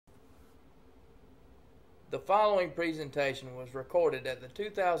The following presentation was recorded at the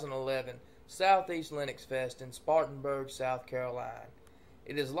 2011 SouthEast LinuxFest in Spartanburg, South Carolina.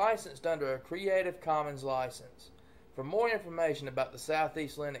 It is licensed under a Creative Commons license. For more information about the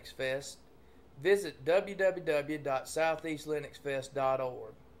SouthEast LinuxFest, visit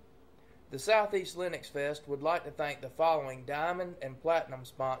www.southeastlinuxfest.org. The SouthEast LinuxFest would like to thank the following Diamond and Platinum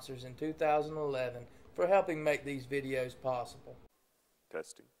sponsors in 2011 for helping make these videos possible.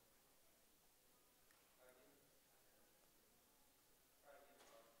 Testing.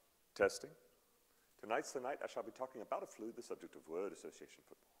 Testing. Tonight's the night I shall be talking about a flu, the subject of word association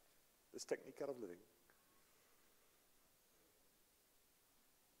football. This technique out of living.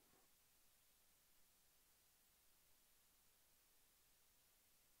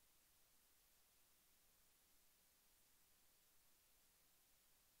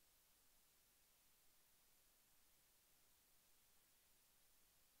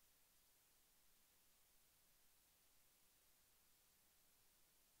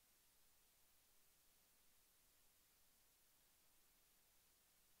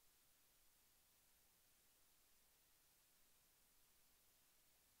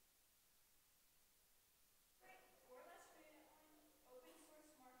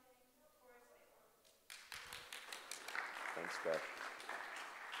 Thanks, Beth.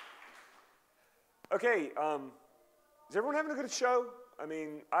 Okay, is everyone having a good show? I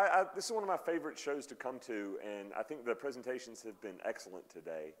mean, this is one of my favorite shows to come to, and I think the presentations have been excellent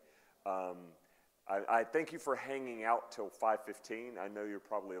today. I thank you for hanging out till 5:15. I know you're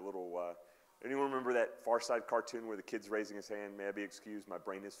probably a little, anyone remember that Far Side cartoon where the kid's raising his hand? May I be excused, my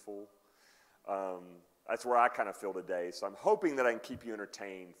brain is full. That's where I kind of feel today, so I'm hoping that I can keep you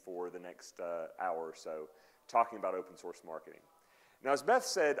entertained for the next hour or so, talking about open source marketing. Now, as Beth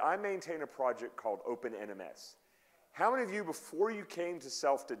said, I maintain a project called OpenNMS. How many of you, before you came to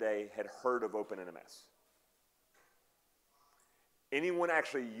Self today, had heard of OpenNMS? Anyone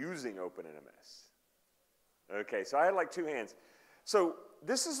actually using OpenNMS? Okay, so I had like two hands. So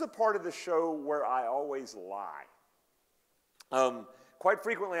this is the part of the show where I always lie. Quite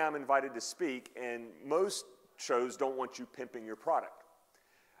frequently, I'm invited to speak, and most shows don't want you pimping your product.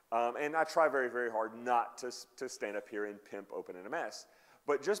 And I try very, very hard not to stand up here and pimp OpenNMS.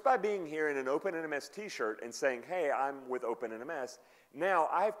 But just by being here in an OpenNMS t-shirt and saying, hey, I'm with OpenNMS, now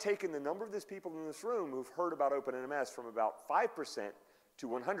I've taken the number of these people in this room who've heard about OpenNMS from about 5% to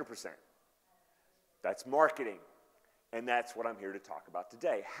 100%. That's marketing. And that's what I'm here to talk about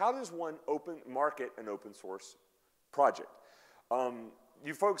today. How does one market an open source project?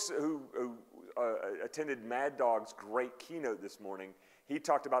 You folks who attended Mad Dog's great keynote this morning, he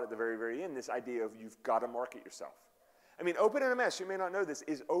talked about at the very, very end, this idea of you've got to market yourself. I mean, OpenNMS, you may not know this,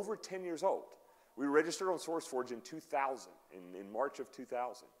 is over 10 years old. We registered on SourceForge in 2000, in March of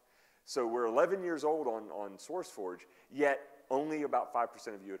 2000. So we're 11 years old on SourceForge, yet only about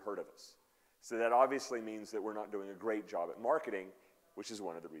 5% of you had heard of us. So that obviously means that we're not doing a great job at marketing, which is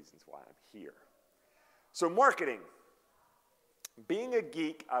one of the reasons why I'm here. So marketing. Being a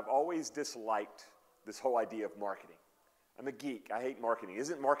geek, I've always disliked this whole idea of marketing. I'm a geek. I hate marketing.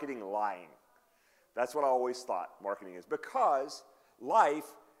 Isn't marketing lying? That's what I always thought marketing is, because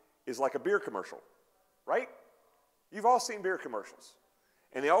life is like a beer commercial, right? You've all seen beer commercials,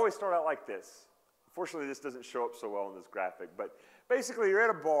 and they always start out like this. Unfortunately, this doesn't show up so well in this graphic, but basically you're at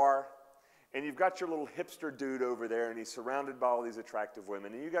a bar, and you've got your little hipster dude over there, and he's surrounded by all these attractive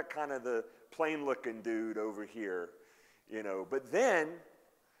women, and you got kind of the plain-looking dude over here, you know. But then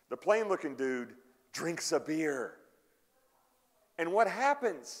the plain-looking dude drinks a beer. And what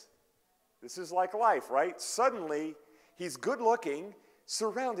happens? This is like life, right? Suddenly, he's good-looking,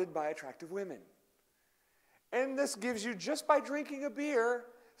 surrounded by attractive women. And this gives you, just by drinking a beer,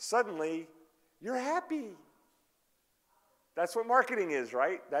 suddenly, you're happy. That's what marketing is,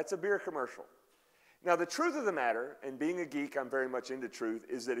 right? That's a beer commercial. Now, the truth of the matter, and being a geek, I'm very much into truth,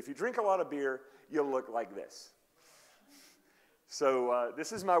 is that if you drink a lot of beer, you'll look like this. So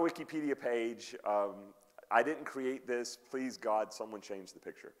this is my Wikipedia page. I didn't create this. Please, God, someone change the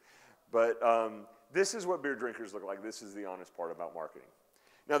picture. But this is what beer drinkers look like. This is the honest part about marketing.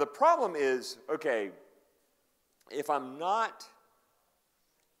 Now, the problem is, okay, if I'm not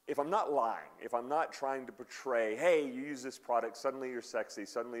lying, if I'm not trying to portray, hey, you use this product, suddenly you're sexy,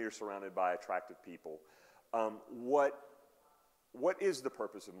 suddenly you're surrounded by attractive people, what is the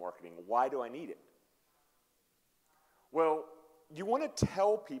purpose of marketing? Why do I need it? Well, you want to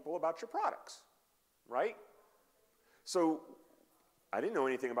tell people about your products, right? So I didn't know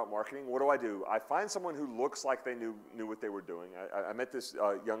anything about marketing. What do? I find someone who looks like they knew what they were doing. I met this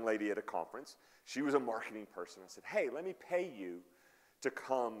young lady at a conference. She was a marketing person. I said, hey, let me pay you to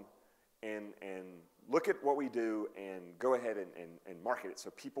come and look at what we do and go ahead and market it so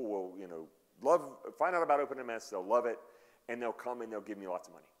people will, you know, find out about OpenMS, they'll love it, and they'll come and they'll give me lots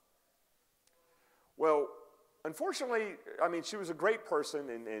of money. Well, unfortunately, I mean, she was a great person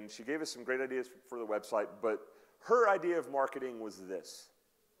and she gave us some great ideas for the website, but her idea of marketing was this,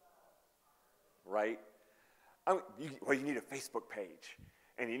 right? Well, you need a Facebook page,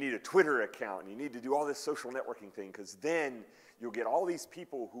 and you need a Twitter account, and you need to do all this social networking thing, because then you'll get all these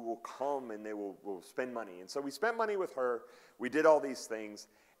people who will come and they will spend money. And so we spent money with her, we did all these things,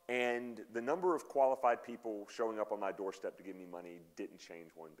 and the number of qualified people showing up on my doorstep to give me money didn't change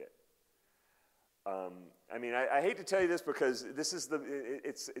one bit. I mean, I hate to tell you this because this is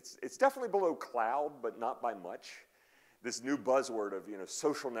it's definitely below cloud, but not by much. This new buzzword of, you know,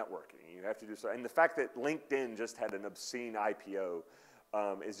 social networking. You have to do so, and the fact that LinkedIn just had an obscene IPO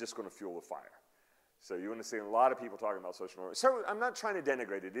is just going to fuel the fire. So you want to see a lot of people talking about social networking. So I'm not trying to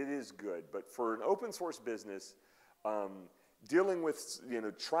denigrate it; it is good. But for an open source business, dealing with, you know,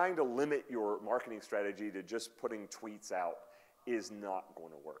 trying to limit your marketing strategy to just putting tweets out is not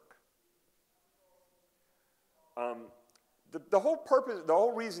going to work. The whole purpose, the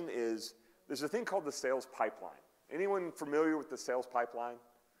whole reason is there's a thing called the sales pipeline. Anyone familiar with the sales pipeline?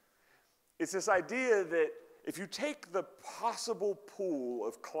 It's this idea that if you take the possible pool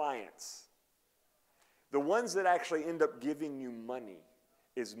of clients, the ones that actually end up giving you money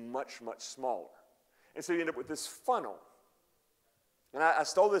is much, much smaller. And so you end up with this funnel. And I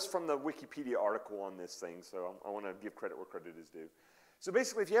stole this from the Wikipedia article on this thing, so I want to give credit where credit is due. So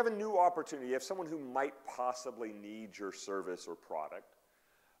basically, if you have a new opportunity, you have someone who might possibly need your service or product.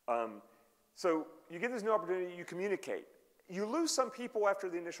 So you get this new opportunity, you communicate. You lose some people after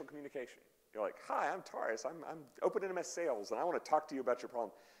the initial communication. You're like, hi, I'm Tarus, I'm OpenMS Sales, and I want to talk to you about your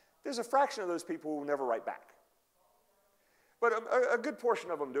problem. There's a fraction of those people who will never write back. But a good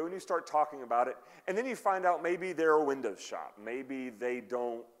portion of them do, and you start talking about it, and then you find out maybe they're a Windows shop. Maybe they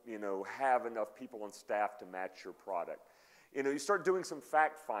don't, you know, have enough people on staff to match your product. You know, you start doing some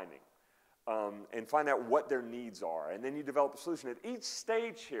fact-finding and find out what their needs are, and then you develop a solution. At each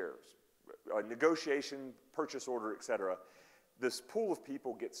stage here, negotiation, purchase order, et cetera, this pool of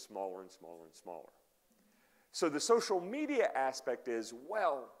people gets smaller and smaller and smaller. So the social media aspect is,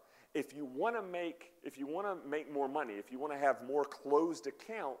 well, if you want to make more money, if you want to have more closed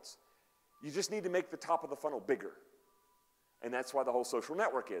accounts, you just need to make the top of the funnel bigger. And that's why the whole social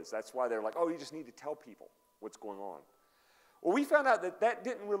network is. That's why they're like, oh, you just need to tell people what's going on. Well, we found out that that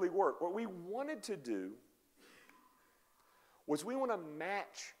didn't really work. What we wanted to do was we want to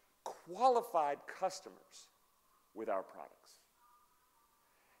match qualified customers with our products.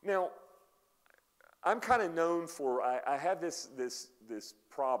 Now, I'm kind of known for, I have this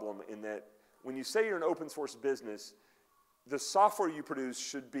problem in that when you say you're an open source business, the software you produce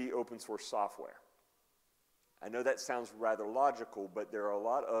should be open source software. I know that sounds rather logical, but there are a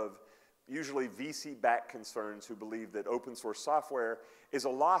lot of usually VC-backed concerns who believe that open source software is a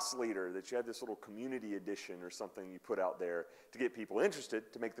loss leader, that you have this little community edition or something you put out there to get people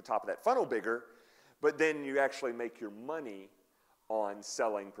interested, to make the top of that funnel bigger, but then you actually make your money on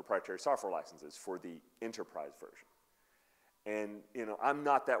selling proprietary software licenses for the enterprise version. And, you know, I'm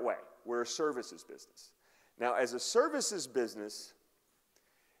not that way. We're a services business. Now, as a services business,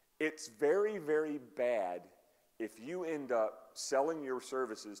 it's very, very bad if you end up selling your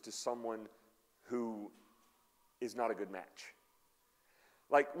services to someone who is not a good match.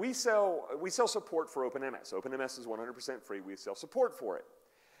 Like, we sell support for OpenMS. OpenMS is 100% free. We sell support for it.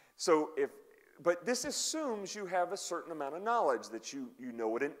 So but this assumes you have a certain amount of knowledge, that you know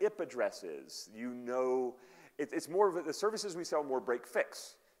what an IP address is. You know, it's more of the services we sell more break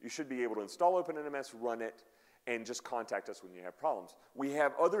fix. You should be able to install OpenMS, run it, and just contact us when you have problems. We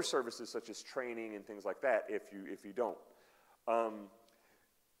have other services such as training and things like that if you don't.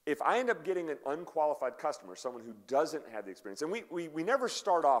 If I end up getting an unqualified customer, someone who doesn't have the experience, and we never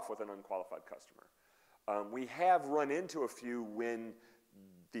start off with an unqualified customer. We have run into a few when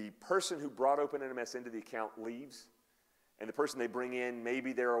the person who brought OpenMS into the account leaves, and the person they bring in,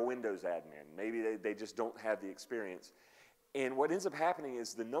 maybe they're a Windows admin, maybe they just don't have the experience. And what ends up happening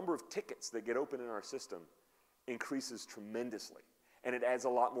is the number of tickets that get open in our system increases tremendously, and it adds a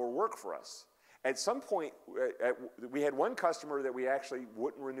lot more work for us. At some point, we had one customer that we actually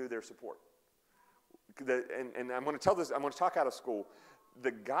wouldn't renew their support. And I'm going to tell this, I'm going to talk out of school.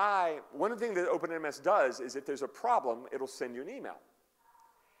 The guy, one of the things that OpenMS does is if there's a problem, it'll send you an email.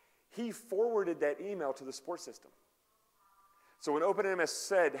 He forwarded that email to the support system. So when OpenMS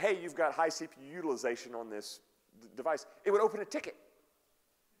said, hey, you've got high CPU utilization on this device, it would open a ticket.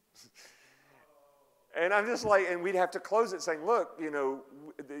 And I'm just like, and we'd have to close it saying, look, you know,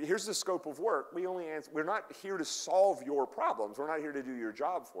 here's the scope of work. We're not here to solve your problems. We're not here to do your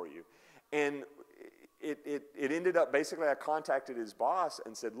job for you. And it ended up, basically, I contacted his boss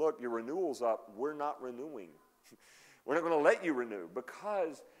and said, look, your renewal's up. We're not renewing. We're not going to let you renew,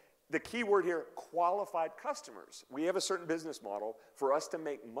 because the key word here, qualified customers. We have a certain business model. For us to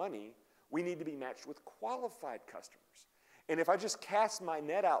make money, we need to be matched with qualified customers. And if I just cast my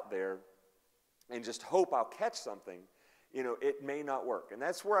net out there and just hope I'll catch something, it may not work. And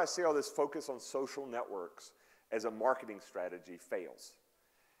that's where I see all this focus on social networks as a marketing strategy fails.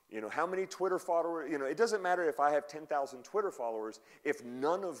 How many Twitter followers, it doesn't matter if I have 10,000 Twitter followers if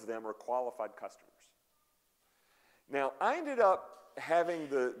none of them are qualified customers. Now, I ended up having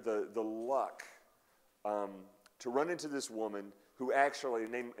the luck to run into this woman who actually,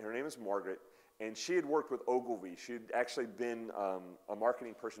 her name is Margaret, and she had worked with Ogilvy. She had actually been a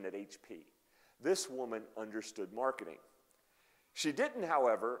marketing person at HP. This woman understood marketing. She didn't,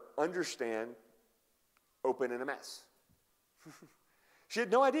 however, understand OpenNMS. She had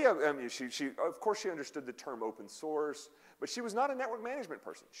no idea. I mean, of course, she understood the term open source, but she was not a network management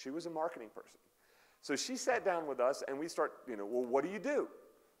person. She was a marketing person. So she sat down with us, and we start, well, what do you do?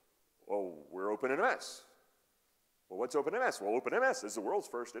 Well, we're OpenNMS. Well, what's OpenNMS? Well, OpenNMS is the world's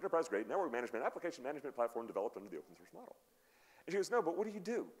first enterprise-grade network management application management platform developed under the open source model. And she goes, no, but what do you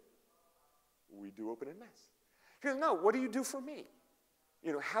do? We do OpenNMS. She goes, no, what do you do for me?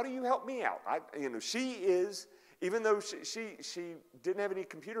 How do you help me out? She is, even though she didn't have any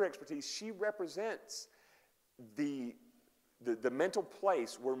computer expertise, she represents the mental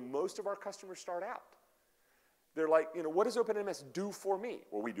place where most of our customers start out. They're like, what does OpenNMS do for me?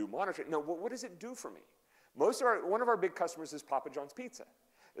 Well, we do monitoring. No, what does it do for me? One of our big customers is Papa John's Pizza.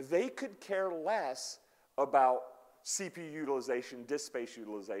 They could care less about CPU utilization, disk space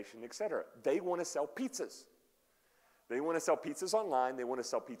utilization, et cetera. They want to sell pizzas. They want to sell pizzas online. They want to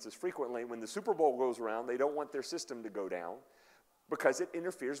sell pizzas frequently. When the Super Bowl goes around, they don't want their system to go down because it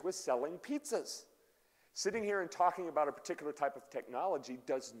interferes with selling pizzas. Sitting here and talking about a particular type of technology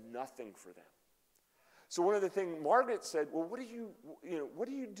does nothing for them. So one of the things Margaret said, well, what do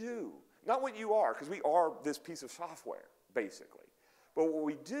you do? Not what you are, because we are this piece of software, basically. But what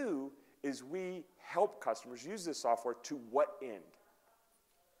we do is we help customers use this software to what end?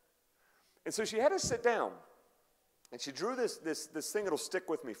 And so she had us sit down, and she drew this thing that'll stick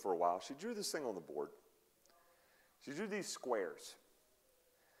with me for a while. She drew this thing on the board. She drew these squares.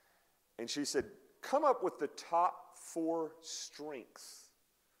 And she said, come up with the top 4 strengths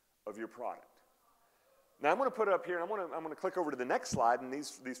of your product. Now, I'm going to put it up here, and I'm going to click over to the next slide, and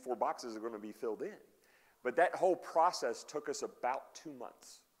these 4 boxes are going to be filled in. But that whole process took us about 2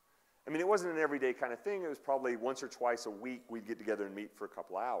 months. I mean, it wasn't an everyday kind of thing. It was probably once or twice a week we'd get together and meet for a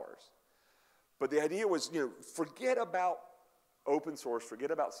couple hours. But the idea was, forget about open source, forget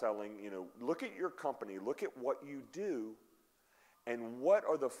about selling, look at your company, look at what you do, and what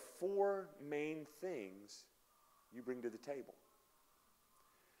are the 4 main things you bring to the table.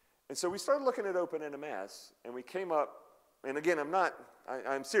 And so we started looking at OpenNMS, and we came up, and again,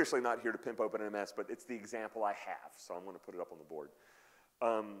 I'm seriously not here to pimp OpenNMS, but it's the example I have, so I'm going to put it up on the board.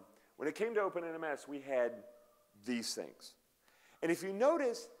 When it came to OpenNMS, we had these things. And if you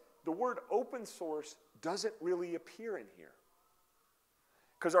notice, the word open source doesn't really appear in here.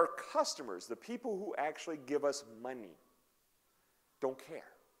 Because our customers, the people who actually give us money, don't care.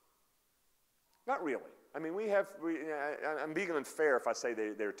 Not really. I mean, I'm being unfair if I say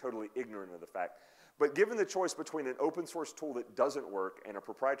they're totally ignorant of the fact. But given the choice between an open source tool that doesn't work and a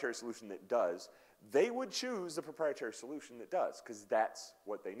proprietary solution that does, they would choose the proprietary solution that does, because that's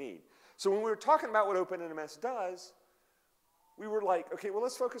what they need. So when we were talking about what OpenNMS does, we were like, okay, well,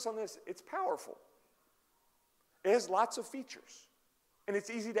 let's focus on this. It's powerful. It has lots of features. And it's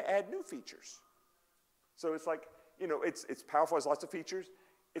easy to add new features. So it's like, it's powerful, has lots of features.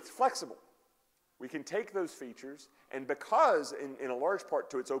 It's flexible. We can take those features, and because in a large part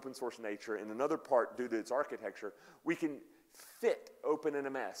to its open source nature, and another part due to its architecture, we can fit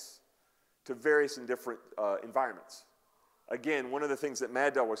OpenNMS to various and different environments. Again, one of the things that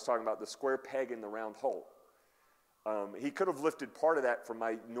Mad Dog was talking about, the square peg in the round hole. He could have lifted part of that from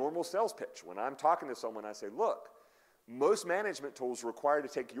my normal sales pitch. When I'm talking to someone, I say, look, most management tools require to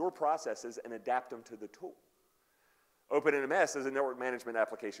take your processes and adapt them to the tool. OpenNMS is a network management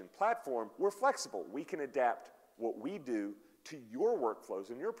application platform. We're flexible. We can adapt what we do to your workflows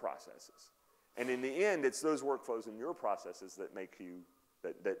and your processes. And in the end, it's those workflows and your processes that make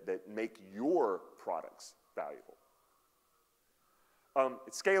make your products valuable.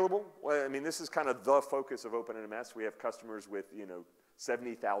 It's scalable. Well, I mean, this is kind of the focus of OpenNMS. We have customers with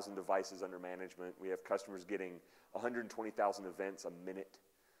 70,000 devices under management. We have customers getting 120,000 events a minute.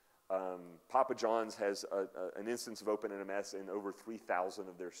 Papa John's has an instance of OpenNMS in over 3,000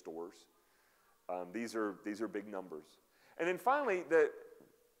 of their stores. These are big numbers. And then finally,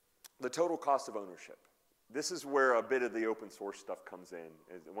 the total cost of ownership. This is where a bit of the open source stuff comes in,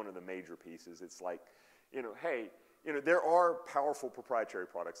 is one of the major pieces. It's like, hey, there are powerful proprietary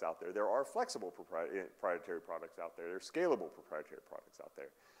products out there. There are flexible proprietary products out there. There are scalable proprietary products out there.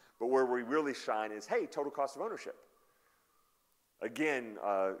 But where we really shine is, hey, total cost of ownership. Again,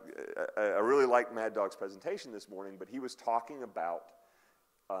 I really liked Mad Dog's presentation this morning, but he was talking about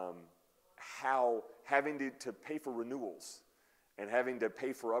how having to pay for renewals and having to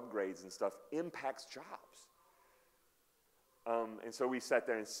pay for upgrades and stuff impacts jobs. And so we sat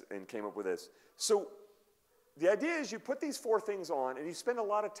there and came up with this. So the idea is you put these 4 things on and you spend a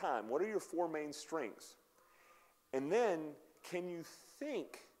lot of time. What are your 4 main strengths? And then can you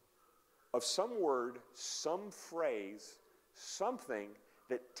think of some word, some phrase, something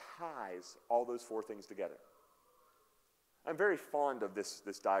that ties all those 4 things together? I'm very fond of this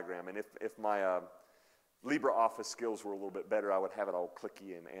diagram, and if my LibreOffice skills were a little bit better, I would have it all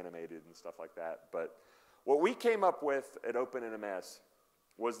clicky and animated and stuff like that. But what we came up with at OpenNMS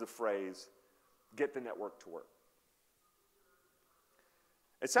was the phrase, get the network to work.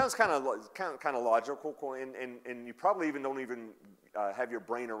 It sounds kind of logical, and you probably even don't even have your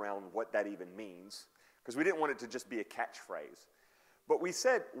brain around what that even means, because we didn't want it to just be a catchphrase. But we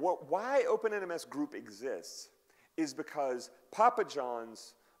said why OpenNMS Group exists is because Papa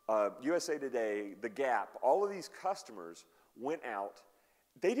John's, USA Today, The Gap, all of these customers went out.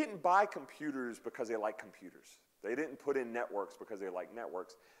 They didn't buy computers because they like computers. They didn't put in networks because they like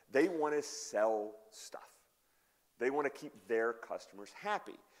networks. They want to sell stuff. They want to keep their customers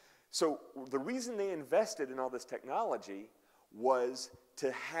happy. So the reason they invested in all this technology was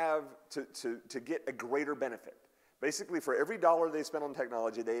to get a greater benefit. Basically, for every dollar they spend on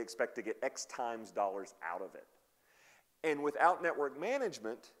technology, they expect to get X times dollars out of it. And without network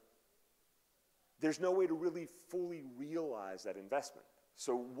management, there's no way to really fully realize that investment.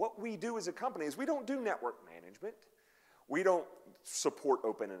 So what we do as a company is we don't do network management. We don't support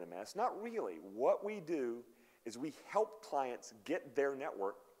OpenNMS, not really. What we do is we help clients get their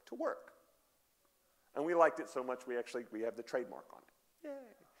network to work. And we liked it so much we have the trademark on it.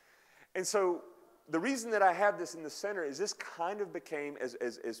 Yay. And so the reason that I have this in the center is this kind of became,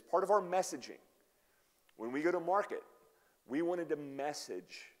 as part of our messaging, when we go to market, we wanted to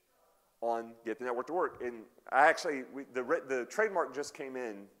message on get the network to work. And the trademark just came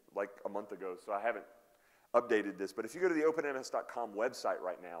in like a month ago, so I haven't updated this. But if you go to the OpenNMS.com website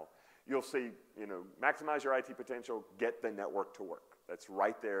right now, you'll see, maximize your IT potential, get the network to work. That's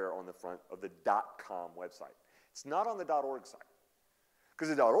right there on the front of the .com website. It's not on the .org site. Because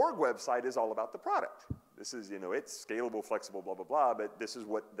the .org website is all about the product. This is, it's scalable, flexible, blah, blah, blah, but this is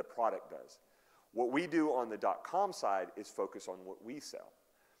what the product does. What we do on the .com side is focus on what we sell.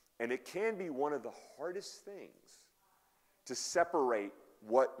 And it can be one of the hardest things to separate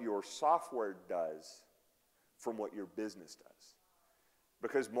what your software does from what your business does.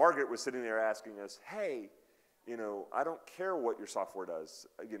 Because Margaret was sitting there asking us, hey, I don't care what your software does.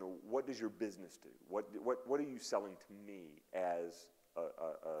 What does your business do? What are you selling to me as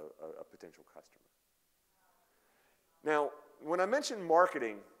a potential customer? Now, when I mentioned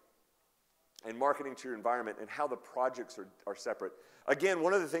marketing and marketing to your environment and how the projects are separate, again,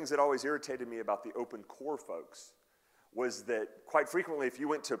 one of the things that always irritated me about the open core folks was that quite frequently if you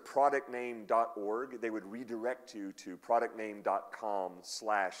went to productname.org, they would redirect you to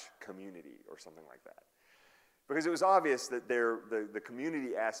productname.com/community or something like that. Because it was obvious that the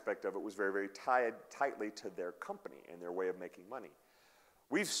community aspect of it was very, very tied tightly to their company and their way of making money.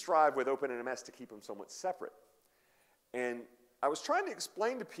 We've strived with OpenNMS to keep them somewhat separate. And I was trying to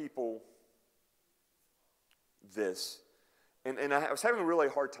explain to people this, and I was having a really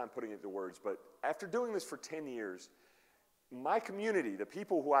hard time putting it into words, but after doing this for 10 years, my community, the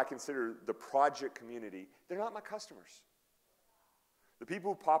people who I consider the project community, they're not my customers. The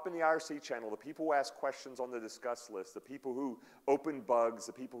people who pop in the IRC channel, the people who ask questions on the discuss list, the people who open bugs,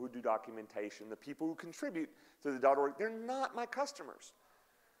 the people who do documentation, the people who contribute to the .org, they're not my customers.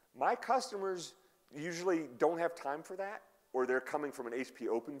 My customers usually don't have time for that, or they're coming from an HP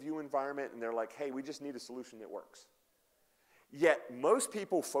OpenView environment and they're like, hey, we just need a solution that works. Yet most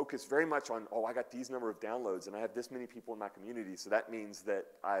people focus very much on, oh, I got these number of downloads and I have this many people in my community, so that means that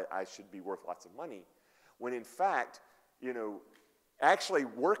I should be worth lots of money. When in fact, actually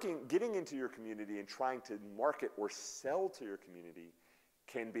getting into your community and trying to market or sell to your community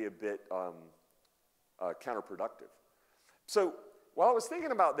can be a bit counterproductive. So while I was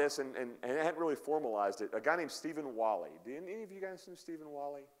thinking about this and I hadn't really formalized it, a guy named Stephen Wally. Do any of you guys know Stephen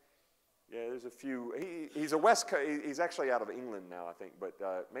Wally? Yeah, there's a few. He's a West Coast. He's actually out of England now, I think, but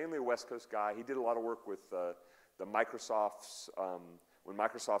mainly a West Coast guy. He did a lot of work with the Microsoft's when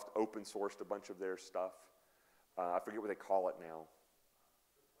Microsoft open sourced a bunch of their stuff. I forget what they call it now.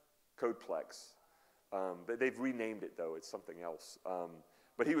 Codeplex. They've renamed it though. It's something else.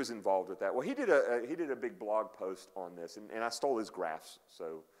 But he was involved with that. Well, he did a big blog post on this, and I stole his graphs.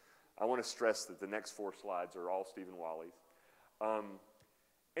 So I want to stress that the next 4 slides are all Stephen Wally's.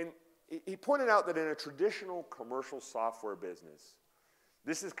 And he pointed out that in a traditional commercial software business,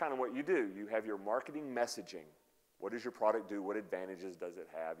 this is kind of what you do. You have your marketing messaging. What does your product do? What advantages does it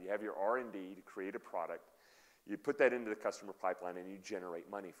have? You have your R&D to create a product. You put that into the customer pipeline, and you generate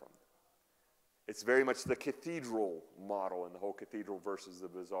money from it. It's very much the cathedral model, and the whole cathedral versus the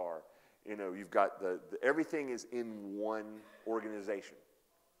bazaar. You know, you've got everything is in one organization.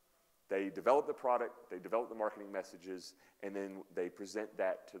 They develop the product, they develop the marketing messages, and then they present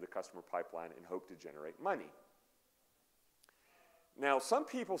that to the customer pipeline and hope to generate money. Now, some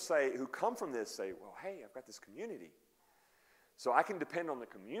people who come from this say, well, hey, I've got this community. So I can depend on the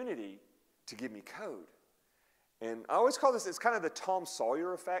community to give me code. And I always call this, it's kind of the Tom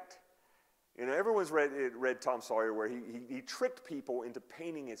Sawyer effect. You know, everyone's read Tom Sawyer where he tricked people into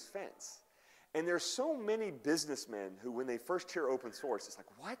painting his fence. And there's so many businessmen who, when they first hear open source, it's like,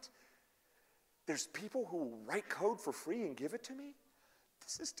 what? There's people who will write code for free and give it to me?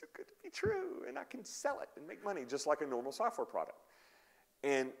 This is too good to be true, and I can sell it and make money just like a normal software product.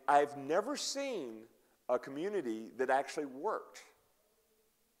 And I've never seen a community that actually worked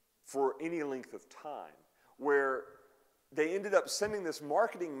for any length of time, where they ended up sending this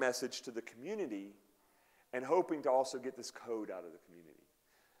marketing message to the community and hoping to also get this code out of the community.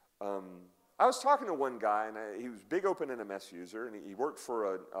 I was talking to one guy, and he was a big OpenNMS user, and he worked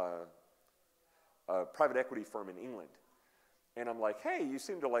for a private equity firm in England. And I'm like, hey, you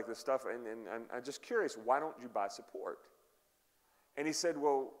seem to like this stuff, and I'm just curious, why don't you buy support? And he said,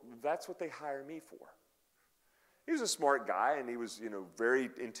 well, that's what they hire me for. He was a smart guy, and he was, you know, very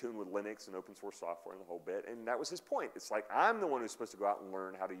in tune with Linux and open source software and the whole bit, and that was his point. It's like, I'm the one who's supposed to go out and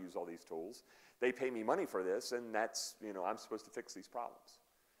learn how to use all these tools. They pay me money for this, and that's, you know, I'm supposed to fix these problems.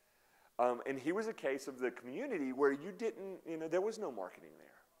 And he was a case of the community where you didn't, you know, there was no marketing there.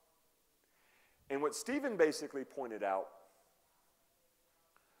 And what Stephen basically pointed out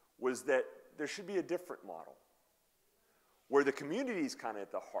was that there should be a different model, where the community is kind of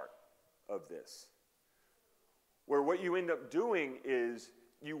at the heart of this, where what you end up doing is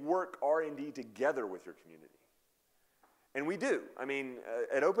you work R&D together with your community. And we do. I mean,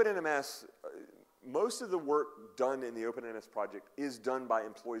 at OpenNMS, most of the work done in the OpenNMS project is done by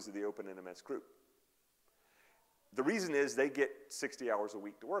employees of the OpenNMS group. The reason is they get 60 hours a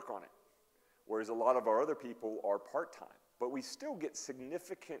week to work on it, whereas a lot of our other people are part-time. But we still get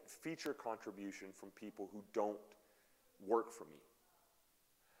significant feature contribution from people who don't work for me.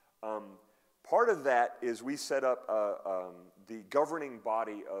 Part of that is we set up the governing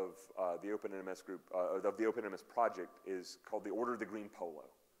body of the OpenNMS group, of the OpenNMS project, is called the Order of the Green Polo.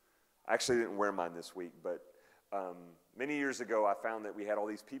 I actually didn't wear mine this week, but many years ago I found that we had all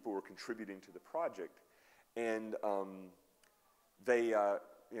these people who were contributing to the project, and they,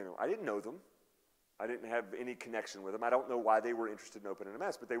 you know, I didn't know them. I didn't have any connection with them. I don't know why they were interested in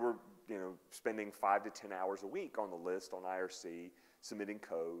OpenNMS, but they were, you know, spending 5 to 10 hours a week on the list on IRC, submitting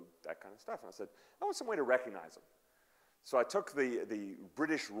code, that kind of stuff. And I said, I want some way to recognize them. So I took the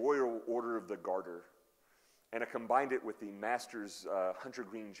British Royal Order of the Garter, and I combined it with the Masters Hunter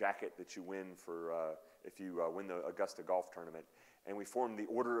Green jacket that you win for if you win the Augusta Golf Tournament, and we formed the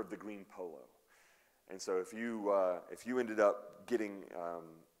Order of the Green Polo. And so if you ended up getting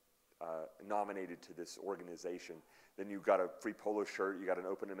nominated to this organization, then you got a free polo shirt, you got an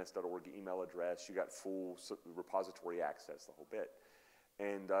OpenNMS.org email address, you got full repository access, the whole bit.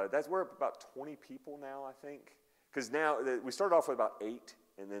 And we're about 20 people now, I think. Because now, we started off with about 8,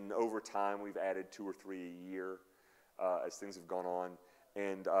 and then over time we've added 2 or 3 a year as things have gone on.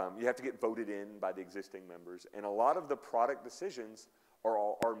 And you have to get voted in by the existing members. And a lot of the product decisions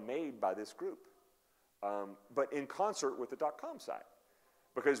are made by this group, but in concert with the .com site.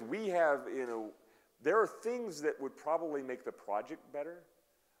 Because we have, you know, there are things that would probably make the project better,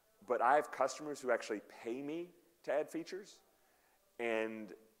 but I have customers who actually pay me to add features, and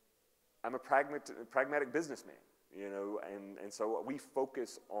I'm a pragmatic businessman, you know, and so we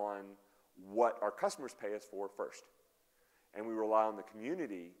focus on what our customers pay us for first, and we rely on the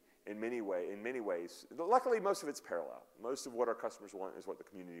community in many ways. Luckily, most of it's parallel. Most of what our customers want is what the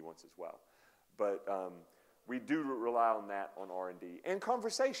community wants as well, but we do rely on that on R&D and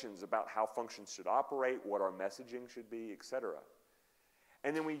conversations about how functions should operate, what our messaging should be, etc.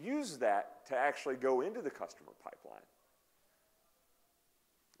 And then we use that to actually go into the customer pipeline.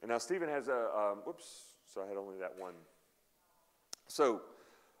 And now Stephen has whoops, so I had only that one. So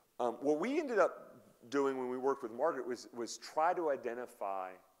what we ended up doing when we worked with Margaret was try to identify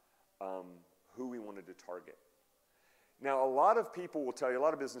who we wanted to target. Now, a lot of people will tell you, a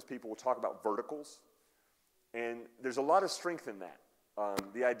lot of business people will talk about verticals, and there's a lot of strength in that.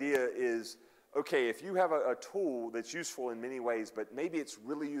 The idea is, okay, if you have a tool that's useful in many ways, but maybe it's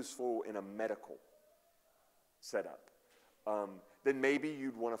really useful in a medical setup, then maybe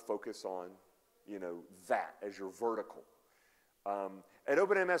you'd want to focus on, that as your vertical. At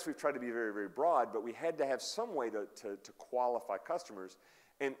OpenMS, we've tried to be very, very broad, but we had to have some way to qualify customers.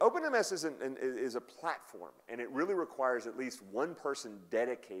 And OpenMS is a platform, and it really requires at least one person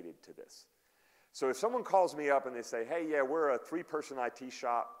dedicated to this. So if someone calls me up and they say, hey, yeah, we're a 3-person IT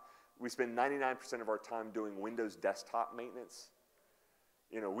shop. We spend 99% of our time doing Windows desktop maintenance.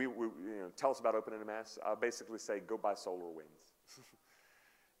 Tell us about OpenMS. I'll basically say, go buy SolarWinds.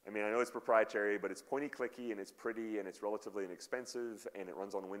 I mean, I know it's proprietary, but it's pointy-clicky, and it's pretty, and it's relatively inexpensive, and it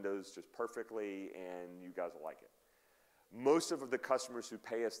runs on Windows just perfectly, and you guys will like it. Most of the customers who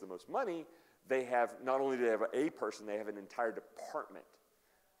pay us the most money, they have, not only do they have a person, they have an entire department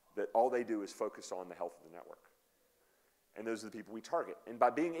that all they do is focus on the health of the network. And those are the people we target. And by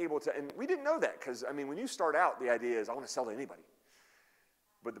being able to, and we didn't know that, because, I mean, when you start out, the idea is, I want to sell to anybody.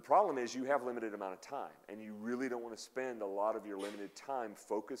 But the problem is you have limited amount of time, and you really don't want to spend a lot of your limited time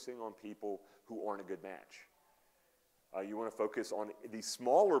focusing on people who aren't a good match. You want to focus on the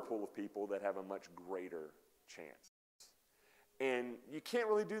smaller pool of people that have a much greater chance. And you can't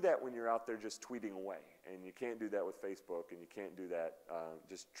really do that when you're out there just tweeting away, and you can't do that with Facebook, and you can't do that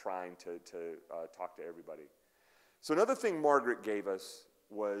just trying to talk to everybody. So another thing Margaret gave us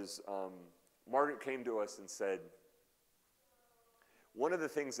was, Margaret came to us and said, one of the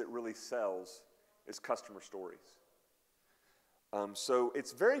things that really sells is customer stories. So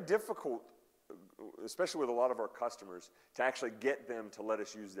it's very difficult, especially with a lot of our customers, to actually get them to let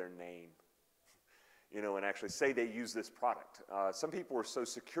us use their name, and actually say they use this product. Some people are so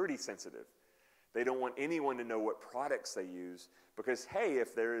security sensitive. They don't want anyone to know what products they use because, hey,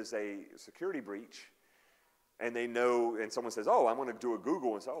 if there is a security breach and they know, and someone says, oh, I'm going to do a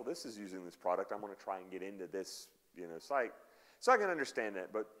Google and say, oh, this is using this product. I'm going to try and get into this, site. So I can understand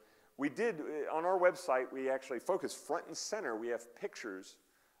that, but we did, on our website, we actually focus front and center. We have pictures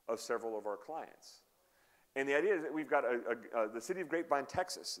of several of our clients. And the idea is that we've got the city of Grapevine,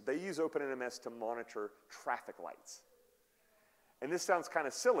 Texas. They use OpenMS to monitor traffic lights. And this sounds kind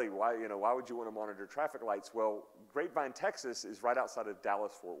of silly. Why would you want to monitor traffic lights? Well, Grapevine, Texas is right outside of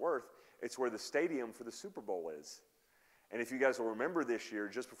Dallas-Fort Worth. It's where the stadium for the Super Bowl is. And if you guys will remember this year,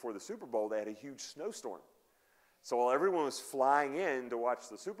 just before the Super Bowl, they had a huge snowstorm. So while everyone was flying in to watch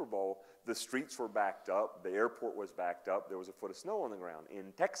the Super Bowl, the streets were backed up, the airport was backed up, there was a foot of snow on the ground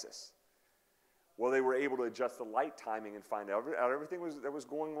in Texas. Well, they were able to adjust the light timing and find out everything that was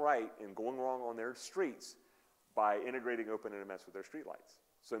going right and going wrong on their streets by integrating OpenMS with their streetlights.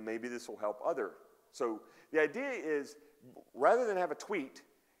 So maybe this will help other. So the idea is, rather than have a tweet,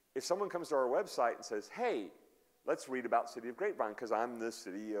 if someone comes to our website and says, hey, let's read about City of Grapevine because I'm the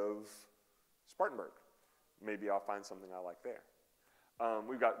city of Spartanburg. Maybe I'll find something I like there.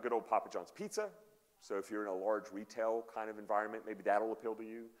 We've got good old Papa John's Pizza. So if you're in a large retail kind of environment, maybe that'll appeal to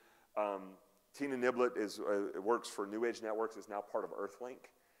you. Tina Niblet works for New Edge Networks, is now part of Earthlink.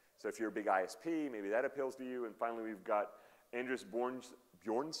 So if you're a big ISP, maybe that appeals to you. And finally, we've got Andres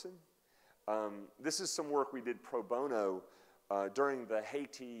Bjornsson. This is some work we did pro bono during the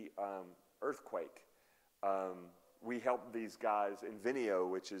Haiti earthquake. We helped these guys in Invenio,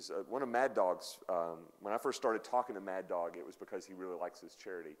 which is one of Mad Dog's. When I first started talking to Mad Dog, it was because he really likes his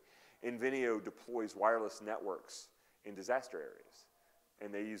charity. Invenio deploys wireless networks in disaster areas,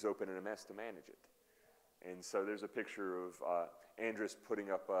 and they use OpenMS to manage it. And so there's a picture of Andres putting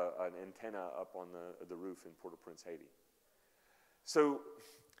up an antenna up on the roof in Port-au-Prince, Haiti. So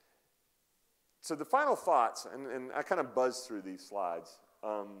the final thoughts, and I kind of buzzed through these slides.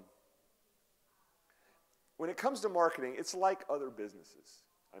 When it comes to marketing, it's like other businesses.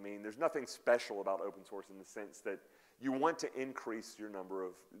 I mean, there's nothing special about open source in the sense that you want to increase your number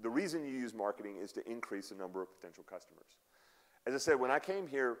of, the reason you use marketing is to increase the number of potential customers. As I said, when I came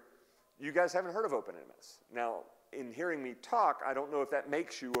here, you guys haven't heard of OpenMS. Now, in hearing me talk, I don't know if that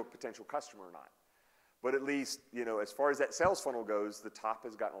makes you a potential customer or not. But at least, as far as that sales funnel goes, the top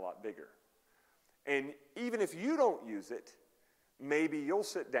has gotten a lot bigger. And even if you don't use it, maybe you'll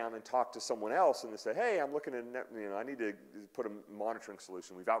sit down and talk to someone else and they say, hey, I'm looking at, I need to put a monitoring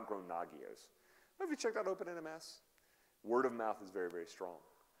solution. We've outgrown Nagios. Have you checked out OpenMS? Word of mouth is very, very strong.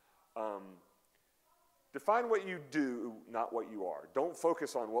 Define what you do, not what you are. Don't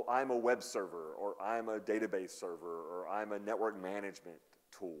focus on, well, I'm a web server, or I'm a database server, or I'm a network management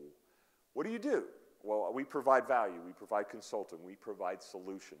tool. What do? Well, we provide value, we provide consulting, we provide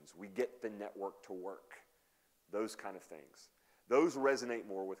solutions, we get the network to work, those kind of things. Those resonate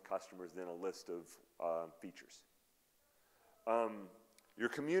more with customers than a list of features. Your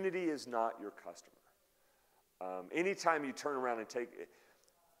community is not your customer. Anytime you turn around and take,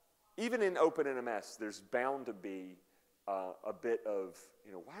 even in OpenNMS, there's bound to be a bit of,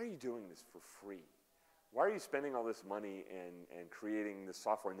 why are you doing this for free? Why are you spending all this money and creating this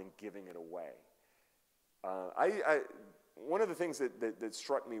software and then giving it away? One of the things that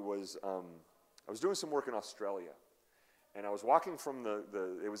struck me was I was doing some work in Australia, and I was walking from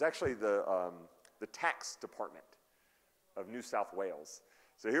it was actually the tax department of New South Wales.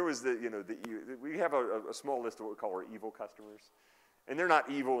 So here was we have a small list of what we call our evil customers. And they're not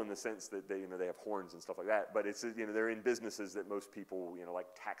evil in the sense that they have horns and stuff like that, but it's, they're in businesses that most people, like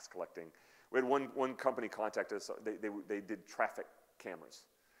tax collecting. We had one company contact us, they did traffic cameras.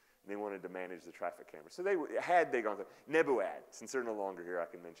 And they wanted to manage the traffic cameras. So they gone to Nebuad, since they're no longer here, I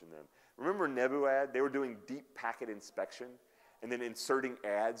can mention them. Remember Nebuad? They were doing deep packet inspection and then inserting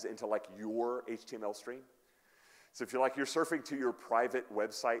ads into like your HTML stream. So if you're surfing to your private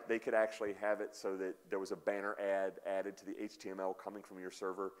website, they could actually have it so that there was a banner ad added to the HTML coming from your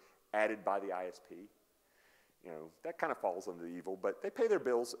server, added by the ISP. That kind of falls under the evil, but they pay their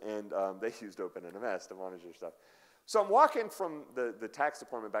bills, and they used OpenNMS to monitor their stuff. So I'm walking from the tax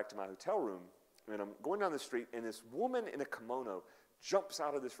department back to my hotel room, and I'm going down the street, and this woman in a kimono jumps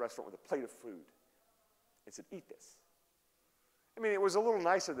out of this restaurant with a plate of food and said, "Eat this." I mean, it was a little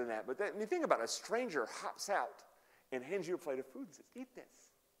nicer than that, but you think about it, a stranger hops out and hands you a plate of food and says, "Eat this."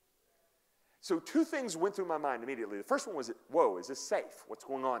 So two things went through my mind immediately. The first one was, whoa, is this safe? What's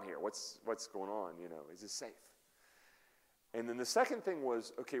going on here? What's going on? Is this safe? And then the second thing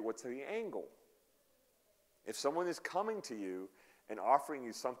was, okay, what's the angle? If someone is coming to you and offering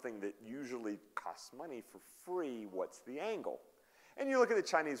you something that usually costs money for free, what's the angle? And you look at the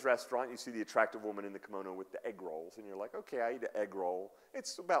Chinese restaurant, you see the attractive woman in the kimono with the egg rolls, and you're like, okay, I eat an egg roll.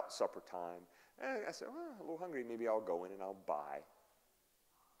 It's about supper time. And I said, well, I'm a little hungry. Maybe I'll go in and I'll buy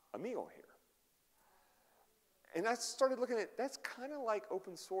a meal here. And I started looking at, that's kind of like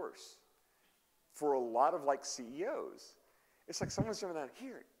open source for a lot of like CEOs. It's like someone's jumping down,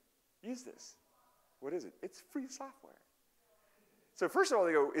 here, use this. What is it? It's free software. So first of all,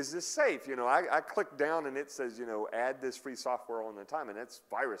 they go, is this safe? I click down and it says, add this free software all the time, and that's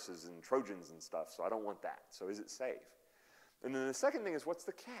viruses and Trojans and stuff, so I don't want that. So is it safe? And then the second thing is, what's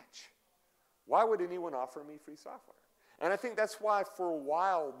the catch? Why would anyone offer me free software? And I think that's why for a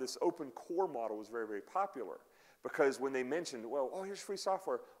while this open core model was very, very popular. Because when they mentioned, well, oh, here's free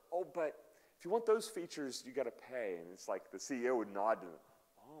software. Oh, but if you want those features, you got to pay. And it's like the CEO would nod to them.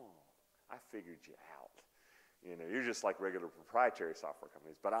 Oh, I figured you out. You're just like regular proprietary software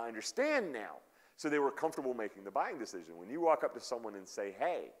companies. But I understand now. So they were comfortable making the buying decision. When you walk up to someone and say,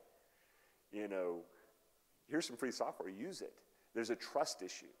 hey, here's some free software, use it. There's a trust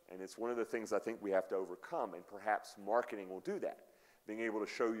issue, and it's one of the things I think we have to overcome, and perhaps marketing will do that, being able to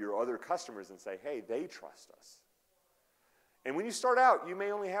show your other customers and say, hey, they trust us. And when you start out, you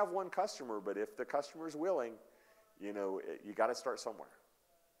may only have one customer, but if the customer is willing, you got to start somewhere.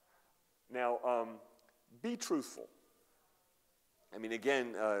 Now, be truthful. I mean,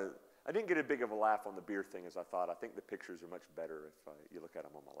 again, I didn't get as big of a laugh on the beer thing as I thought. I think the pictures are much better if you look at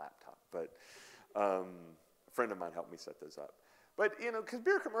them on my laptop, but a friend of mine helped me set those up. But, because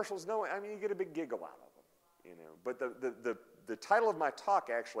beer commercials, you get a big giggle out of them, But the title of my talk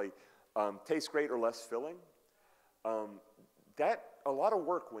actually, tastes great or less filling, a lot of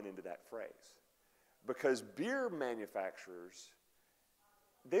work went into that phrase. Because beer manufacturers,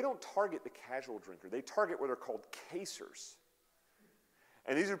 they don't target the casual drinker. They target what are called casers.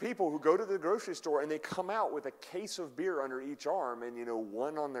 And these are people who go to the grocery store and they come out with a case of beer under each arm and,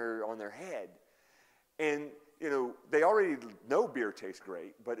 one on their head. And, they already know beer tastes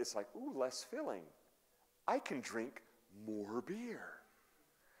great, but it's like, ooh, less filling. I can drink more beer.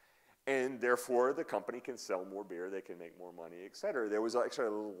 And therefore, the company can sell more beer, they can make more money, et cetera. There was actually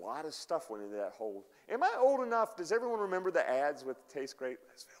a lot of stuff went into that whole. Am I old enough? Does everyone remember the ads with taste great?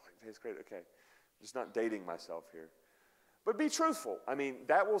 Less filling, taste great. Okay. Just not dating myself here. But be truthful. I mean,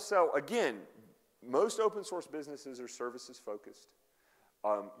 that will sell. Again, most open source businesses are services focused.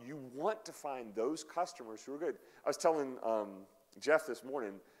 You want to find those customers who are good. I was telling Jeff this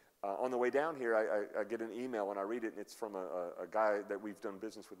morning, on the way down here, I get an email and I read it, and it's from a guy that we've done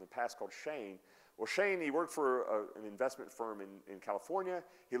business with in the past called Shane. Well, Shane, he worked for an investment firm in California.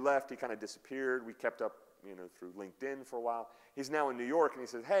 He left. He kind of disappeared. We kept up, through LinkedIn for a while. He's now in New York, and he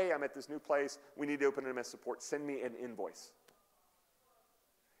says, hey, I'm at this new place. We need to open NMS support. Send me an invoice.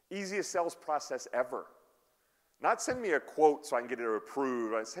 Easiest sales process ever. Not send me a quote so I can get it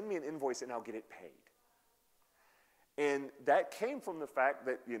approved. Send me an invoice, and I'll get it paid. And that came from the fact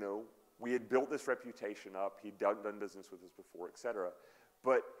that, we had built this reputation up. He'd done business with us before, et cetera.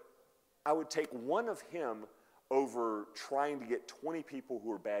 But I would take one of him over trying to get 20 people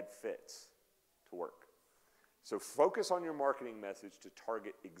who are bad fits to work. So focus on your marketing message to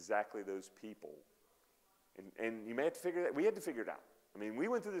target exactly those people. And you may have to figure that. We had to figure it out. I mean, we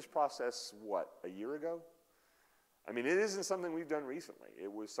went through this process, a year ago? I mean, it isn't something we've done recently.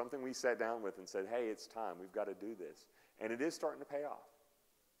 It was something we sat down with and said, hey, it's time. We've got to do this. And it is starting to pay off.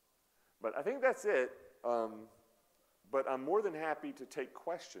 But I think that's it. But I'm more than happy to take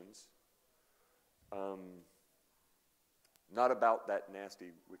questions. Not about that nasty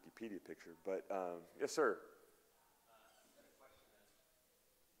Wikipedia picture, but yes, sir.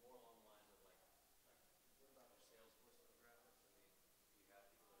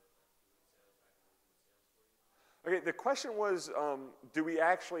 Okay, the question was, do we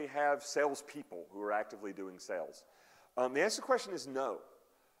actually have salespeople who are actively doing sales? The answer to the question is no.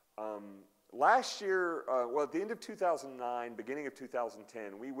 Last year, at the end of 2009, beginning of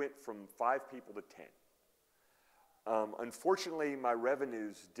 2010, we went from 5 people to 10. Unfortunately, my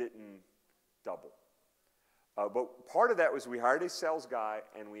revenues didn't double. But part of that was we hired a sales guy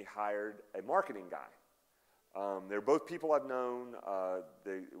and we hired a marketing guy. They're both people I've known.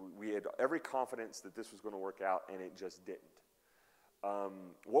 We had every confidence that this was going to work out, and it just didn't.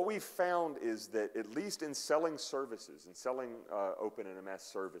 What we found is that at least in selling services and selling open NMS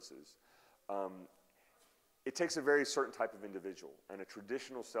services, it takes a very certain type of individual, and a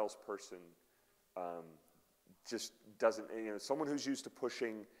traditional salesperson just doesn't, someone who's used to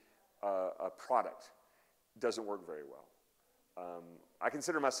pushing a product doesn't work very well. I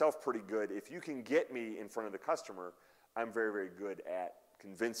consider myself pretty good. If you can get me in front of the customer, I'm very, very good at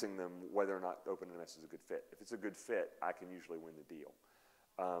convincing them whether or not OpenNMS is a good fit. If it's a good fit, I can usually win the deal.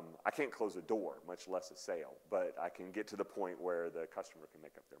 I can't close a door, much less a sale, but I can get to the point where the customer can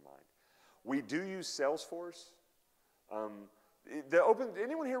make up their mind. We do use Salesforce.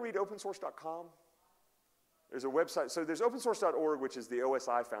 Anyone here read opensource.com? There's a website. So there's opensource.org, which is the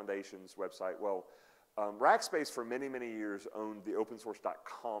OSI Foundation's website. Well, Rackspace for many, many years owned the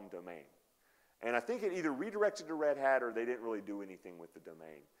opensource.com domain. And I think it either redirected to Red Hat or they didn't really do anything with the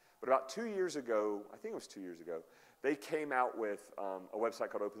domain. But about 2 years ago, I think it was 2 years ago, they came out with a website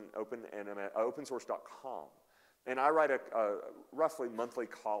called opensource.com. And I write a roughly monthly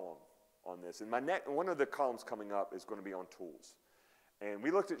column on this. And one of the columns coming up is going to be on tools. And we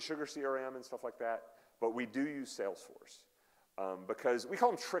looked at Sugar CRM and stuff like that, but we do use Salesforce because we call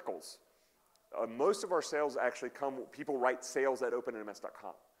them trickles. Most of our sales actually people write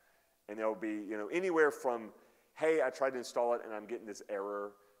sales@opennms.com. And they'll be, anywhere from, hey, I tried to install it and I'm getting this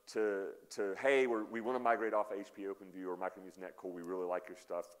error, to hey, we want to migrate off HP OpenView or Micronews Netcool. We really like your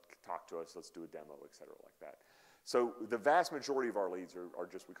stuff. Talk to us. Let's do a demo, et cetera, like that. So the vast majority of our leads are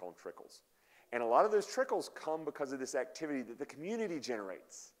just, we call them trickles. And a lot of those trickles come because of this activity that the community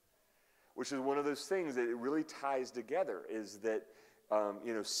generates, which is one of those things that it really ties together, is that,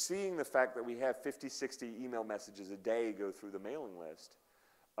 seeing the fact that we have 50, 60 email messages a day go through the mailing list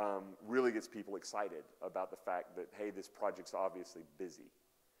really gets people excited about the fact that, hey, this project's obviously busy.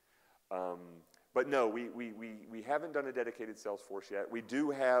 But no, we haven't done a dedicated Salesforce yet. We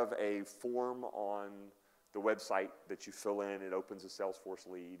do have a form on the website that you fill in. It opens a Salesforce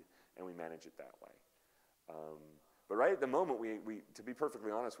lead, and we manage it that way. But right at the moment, to be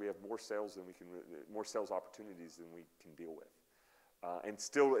perfectly honest, we have more sales opportunities than we can deal with. And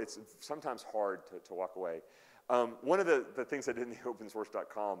still, it's sometimes hard to walk away. One of the things I did in the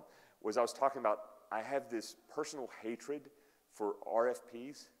opensource.com was I was talking about, I have this personal hatred for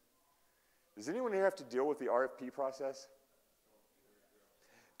RFPs. Does anyone here have to deal with the RFP process?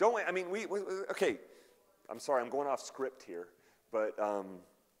 Don't we? I mean, okay. I'm sorry, I'm going off script here. But,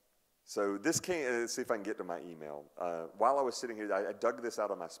 so this came, let's see if I can get to my email. While I was sitting here, I dug this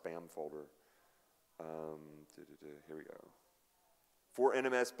out of my spam folder. Here we go. For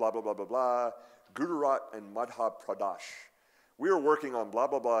NMS, blah, blah, blah, blah, blah. Gujarat and Madhya Pradesh. We are working on blah,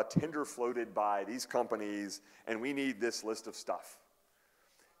 blah, blah, tender floated by these companies, and we need this list of stuff.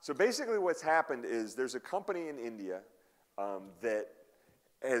 So basically what's happened is there's a company in India that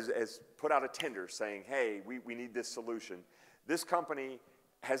has put out a tender saying, hey, we need this solution. This company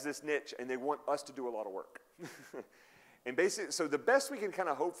has this niche, and they want us to do a lot of work. And basically, so the best we can kind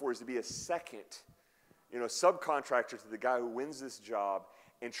of hope for is to be a second subcontractor to the guy who wins this job.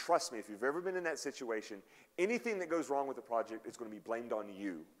 And trust me, if you've ever been in that situation, anything that goes wrong with the project is going to be blamed on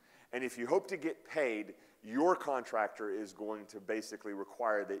you. And if you hope to get paid, your contractor is going to basically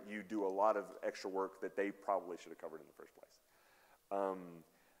require that you do a lot of extra work that they probably should have covered in the first place.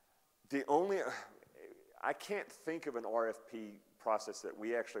 I can't think of an RFP process that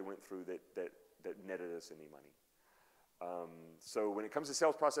we actually went through that netted us any money. So when it comes to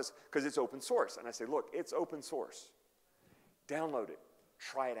sales process, because it's open source, and I say, look, it's open source. Download it.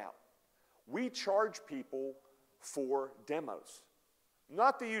 Try it out. We charge people for demos.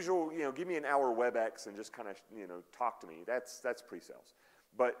 Not the usual, give me an hour WebEx and just kind of, talk to me. That's pre-sales.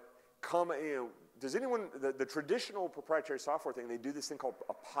 But does anyone, the traditional proprietary software thing, they do this thing called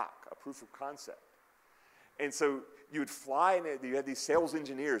a POC, a proof of concept. And so you would fly, and you had these sales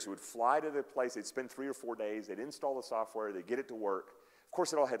engineers who would fly to the place. They'd spend 3 or 4 days. They'd install the software. They'd get it to work. Of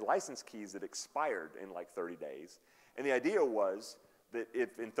course, it all had license keys that expired in like 30 days. And the idea was that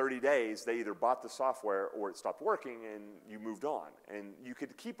if in 30 days they either bought the software or it stopped working and you moved on. And you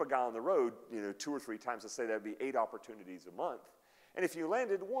could keep a guy on the road 2 or 3 times. Let's say that would be 8 opportunities a month. And if you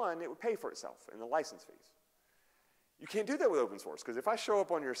landed one, it would pay for itself in the license fees. You can't do that with open source, because if I show up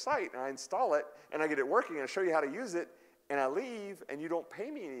on your site and I install it and I get it working and I show you how to use it and I leave and you don't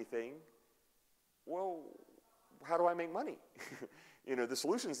pay me anything, well, how do I make money? The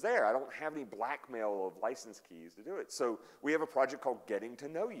solution's there. I don't have any blackmail of license keys to do it. So we have a project called Getting to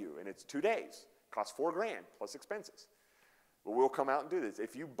Know You, and it's 2 days. Costs $4,000 plus expenses. But we'll come out and do this.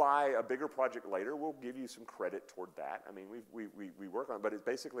 If you buy a bigger project later, we'll give you some credit toward that. I mean, we work on it, but it's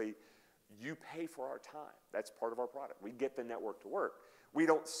basically you pay for our time. That's part of our product. We get the network to work. We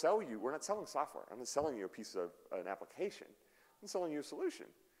don't sell you. We're not selling software. I'm not selling you a piece of an application. I'm selling you a solution.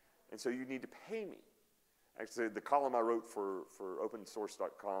 And so you need to pay me. Actually, the column I wrote for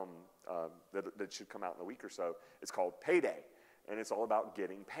opensource.com that should come out in a week or so, it's called Payday, and it's all about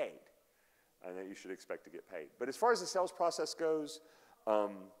getting paid, and that you should expect to get paid. But as far as the sales process goes,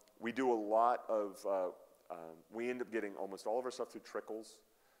 we do a lot of, we end up getting almost all of our stuff through trickles.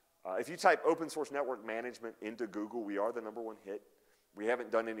 If you type open source network management into Google, we are the #1 hit. We haven't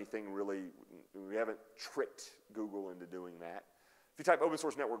done anything really, we haven't tricked Google into doing that. If you type open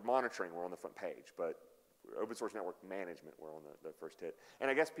source network monitoring, we're on the front page, but open source network management, we're on the first hit.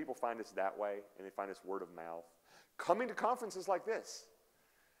 And I guess people find us that way, and they find us word of mouth. Coming to conferences like this.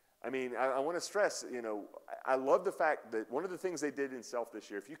 I mean, I want to stress, I love the fact that one of the things they did in Self this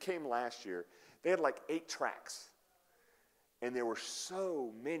year, if you came last year, they had like 8 tracks. And there were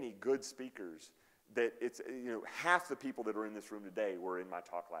so many good speakers that it's, half the people that are in this room today were in my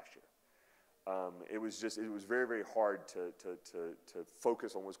talk last year. It was very, very hard to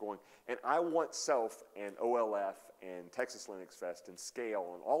focus on what's going. And I want Self and OLF and Texas Linux Fest and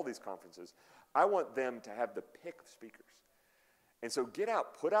Scale and all these conferences, I want them to have the pick of speakers. And so get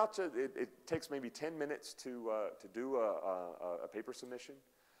out, put out, it takes maybe 10 minutes to do a paper submission.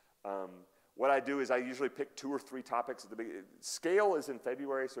 What I do is I usually pick 2 or 3 topics at the beginning. Scale is in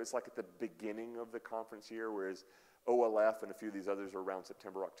February, so it's like at the beginning of the conference year, whereas OLF and a few of these others are around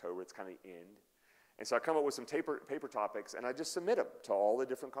September, October. It's kind of the end. And so I come up with some paper topics, and I just submit them to all the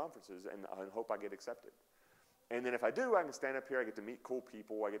different conferences and hope I get accepted. And then if I do, I can stand up here. I get to meet cool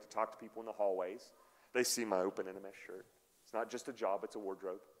people. I get to talk to people in the hallways. They see my open NMS shirt. It's not just a job. It's a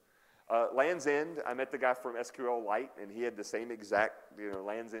wardrobe. Land's End, I met the guy from SQL Lite, and he had the same exact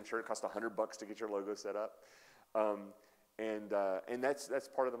Land's End shirt. It cost $100 to get your logo set up. And that's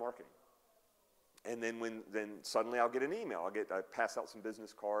part of the marketing. And then suddenly I'll get an email. I pass out some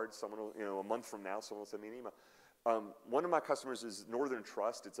business cards. Someone will, a month from now, someone will send me an email. One of my customers is Northern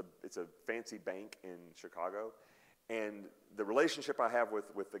Trust. It's a fancy bank in Chicago, and the relationship I have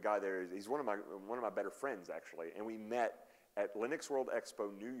with the guy there is he's one of my better friends actually, and we met at Linux World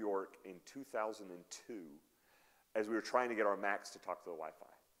Expo New York in 2002 as we were trying to get our Macs to talk to the Wi-Fi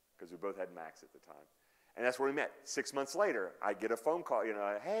because we both had Macs at the time. And that's where we met. 6 months later, I get a phone call,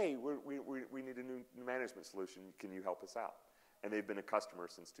 hey, we need a new management solution. Can you help us out? And they've been a customer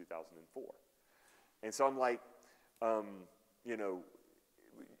since 2004. And so I'm like,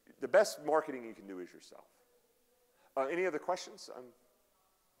 the best marketing you can do is yourself. Any other questions? I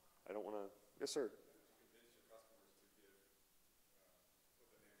don't want to, yes, sir.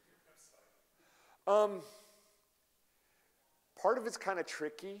 Part of it's kind of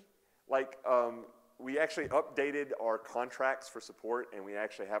tricky. Like, we actually updated our contracts for support, and we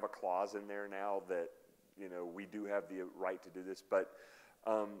actually have a clause in there now that, we do have the right to do this. But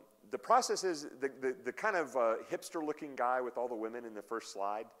the process is the kind of hipster-looking guy with all the women in the first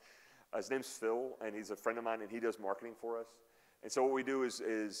slide. His name's Phil, and he's a friend of mine, and he does marketing for us. And so what we do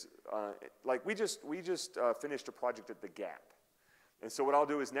is like we just finished a project at the Gap. And so what I'll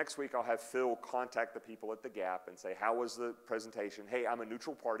do is next week I'll have Phil contact the people at the Gap and say, how was the presentation? Hey, I'm a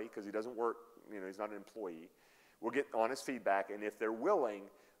neutral party because he doesn't work, he's not an employee. We'll get honest feedback, and if they're willing,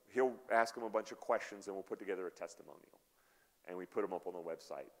 he'll ask them a bunch of questions, and we'll put together a testimonial. And we put them up on the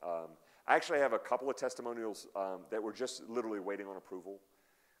website. I actually have a couple of testimonials that we're just literally waiting on approval.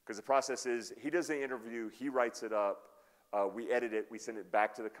 Because the process is, he does the interview, he writes it up, we edit it, we send it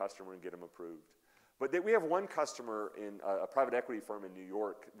back to the customer and get them approved. But we have one customer in a private equity firm in New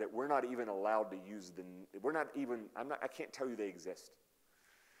York that we're not even allowed to use I can't tell you they exist.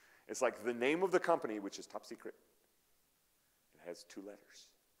 It's like the name of the company, which is top secret. It has 2 letters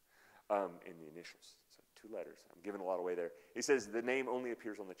in the initials. So 2 letters. I'm giving a lot away there. He says the name only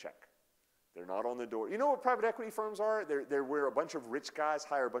appears on the check. They're not on the door. You know what private equity firms are? They're where a bunch of rich guys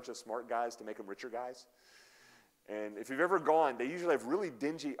hire a bunch of smart guys to make them richer guys. And if you've ever gone, they usually have really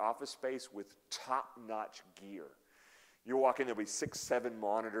dingy office space with top-notch gear. You walk in, there'll be 6, 7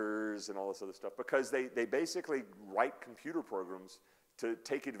 monitors and all this other stuff because they basically write computer programs to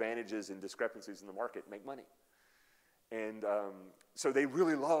take advantages and discrepancies in the market and make money. And so they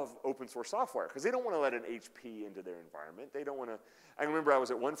really love open source software because they don't want to let an HP into their environment. They don't want to. I remember I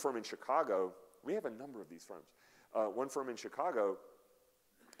was at one firm in Chicago. We have a number of these firms. One firm in Chicago,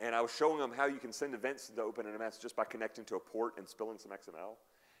 and I was showing them how you can send events to OpenNMS just by connecting to a port and spilling some XML.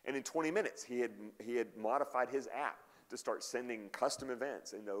 And in 20 minutes, he had modified his app to start sending custom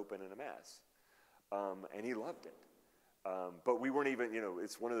events into OpenNMS, and he loved it. But we weren't even,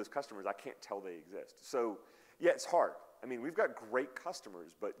 it's one of those customers, I can't tell they exist. So, yeah, it's hard. I mean, we've got great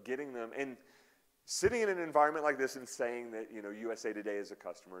customers, but getting them, and sitting in an environment like this and saying that, USA Today is a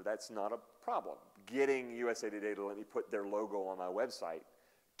customer, that's not a problem. Getting USA Today to let me put their logo on my website,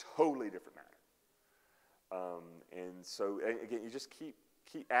 totally different matter. And so, again, you just keep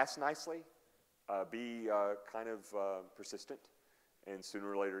ask nicely, be kind of persistent, and sooner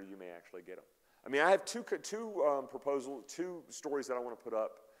or later you may actually get them. I mean, I have two stories that I want to put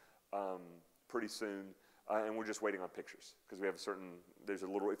up pretty soon, and we're just waiting on pictures because we have there's a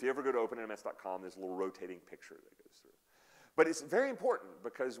little, if you ever go to OpenNMS.com, there's a little rotating picture that goes through. But it's very important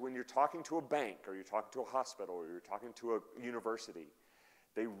because when you're talking to a bank or you're talking to a hospital or you're talking to a university,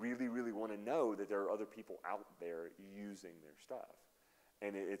 they really, really want to know that there are other people out there using their stuff.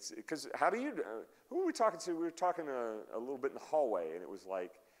 And it's, because who were we talking to? We were talking a little bit in the hallway, and it was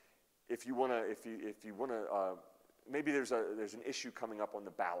like, if you want to, maybe there's an issue coming up on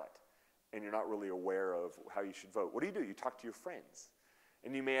the ballot, and you're not really aware of how you should vote. What do? You talk to your friends.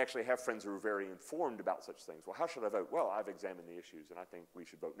 And you may actually have friends who are very informed about such things. Well, how should I vote? Well, I've examined the issues, and I think we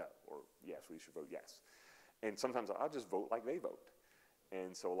should vote no, or yes, we should vote yes. And sometimes I'll just vote like they vote.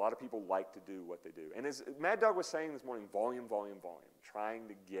 And so a lot of people like to do what they do. And as Mad Dog was saying this morning, volume, volume, volume. Trying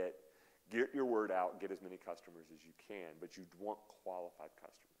to get your word out, get as many customers as you can, but you want qualified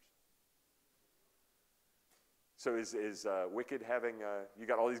customers. So is Wicked having, you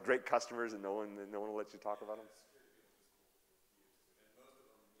got all these great customers and no one will let you talk about them?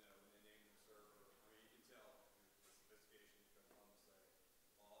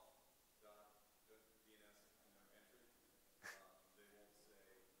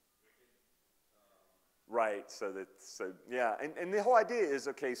 Right, so yeah, and the whole idea is,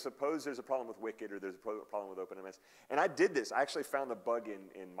 okay, suppose there's a problem with Wicked or there's a problem with OpenMS. And I did this. I actually found a bug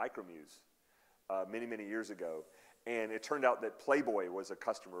in Micromuse many, many years ago. And it turned out that Playboy was a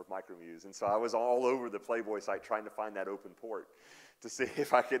customer of Micromuse. And so I was all over the Playboy site trying to find that open port to see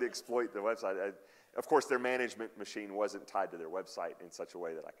if I could exploit the website. Of course, their management machine wasn't tied to their website in such a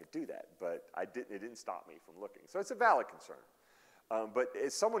way that I could do that. But it didn't stop me from looking. So it's a valid concern. But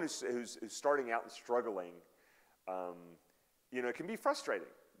as someone who's starting out and struggling, it can be frustrating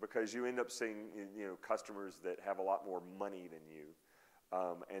because you end up seeing customers that have a lot more money than you,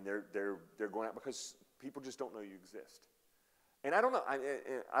 and they're going out because people just don't know you exist. And I don't know.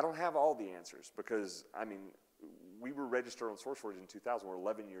 I don't have all the answers because we were registered on SourceForge in 2000. We're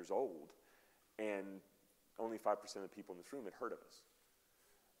 11 years old, and only 5% of the people in this room had heard of us.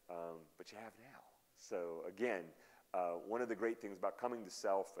 But you have now. So again. One of the great things about coming to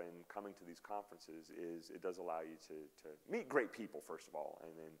Self and coming to these conferences is it does allow you to meet great people, first of all,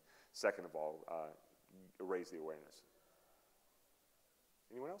 and then second of all, raise the awareness.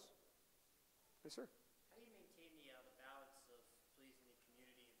 Anyone else? Yes, sir. How do you maintain the balance of pleasing the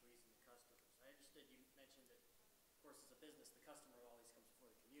community and pleasing the customers? I understood you mentioned that, of course, as a business, the customer always comes before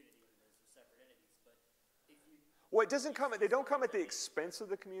the community when there's separate entities, but if you... Well, they don't come at the expense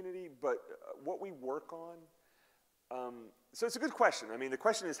of the community, but what we work on, So it's a good question. I mean, the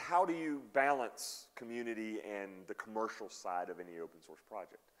question is, how do you balance community and the commercial side of any open source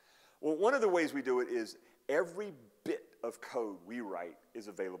project? Well, one of the ways we do it is every bit of code we write is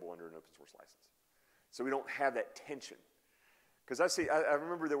available under an open source license. So we don't have that tension. Because I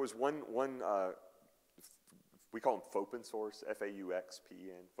remember there was one we call them Fopen source,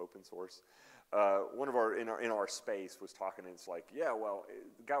 F-A-U-X-P-E-N, Fopen source. One of in our space was talking, and it's like, yeah, well,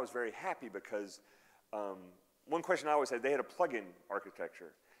 the guy was very happy because one question I always had, they had a plugin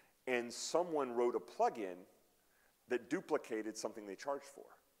architecture, and someone wrote a plugin that duplicated something they charged for.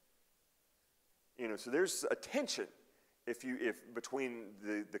 You know, so there's a tension if between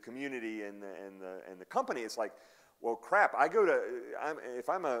the community and the company. It's like, well, crap, if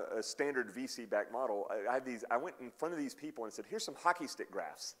I'm a standard VC-backed model, I went in front of these people and said, here's some hockey stick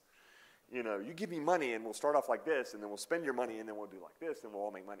graphs. You know, you give me money and we'll start off like this, and then we'll spend your money, and then we'll do like this, and we'll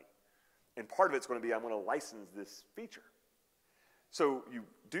all make money. And part of it's going to be, I'm going to license this feature. So you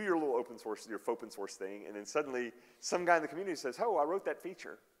do your little open source, your Fopen source thing, and then suddenly some guy in the community says, oh, I wrote that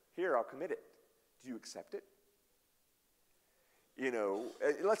feature. Here, I'll commit it. Do you accept it? You know,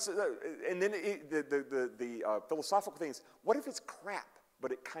 and then the philosophical thing is, what if it's crap,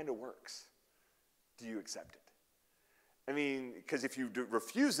 but it kind of works? Do you accept it? I mean, because if you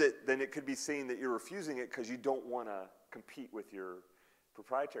refuse it, then it could be seen that you're refusing it because you don't want to compete with your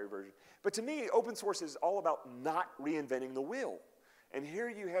proprietary version. But to me, open source is all about not reinventing the wheel. And here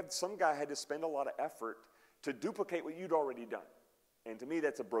you had some guy had to spend a lot of effort to duplicate what you'd already done. And to me,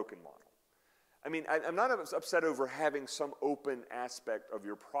 that's a broken model. I mean, I'm not upset over having some open aspect of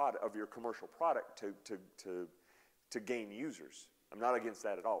your product, of your commercial product to gain users. I'm not against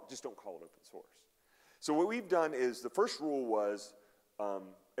that at all. Just don't call it open source. So what we've done is, the first rule was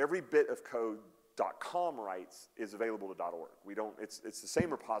every bit of code .com rights is available to .org. We don't, it's the same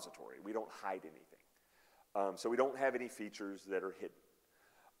repository. We don't hide anything. So we don't have any features that are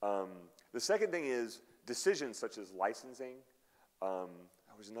hidden. The second thing is decisions such as licensing.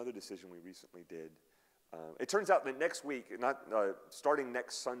 There was another decision we recently did. It turns out that next week, starting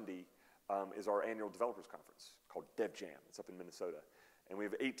next Sunday, is our annual developers conference called DevJam. It's up in Minnesota. And we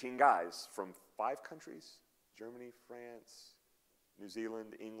have 18 guys from 5 countries: Germany, France, New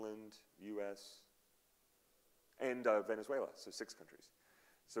Zealand, England, US, and Venezuela, so 6 countries.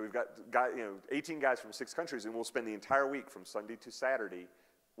 So we've got 18 guys from 6 countries, and we'll spend the entire week from Sunday to Saturday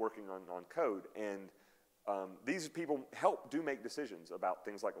working on code. And these people do make decisions about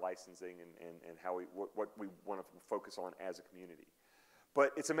things like licensing and how what we want to focus on as a community.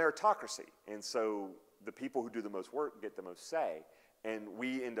 But it's a meritocracy, and so the people who do the most work get the most say, and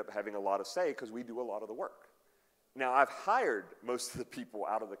we end up having a lot of say because we do a lot of the work. Now, I've hired most of the people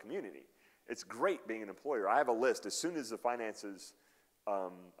out of the community. It's great being an employer. I have a list. As soon as the finances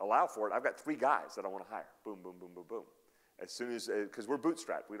allow for it, I've got 3 guys that I want to hire. Boom, boom, boom, boom, boom. As soon as, because we're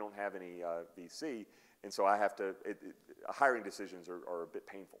bootstrapped. We don't have any VC, and so I have to, hiring decisions are a bit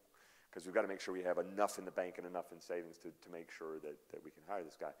painful because we've got to make sure we have enough in the bank and enough in savings to make sure that we can hire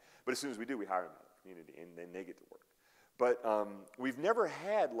this guy. But as soon as we do, we hire him out of the community, and then they get to work. But we've never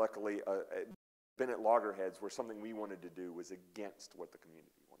had, luckily, been at loggerheads where something we wanted to do was against what the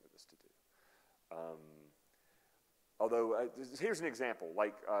community wanted us to do. Although, here's an example.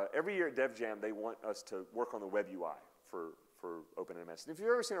 Like, every year at DevJam, they want us to work on the web UI for OpenMS. And if you've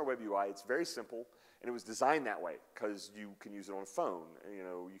ever seen our web UI, it's very simple, and it was designed that way because you can use it on a phone. You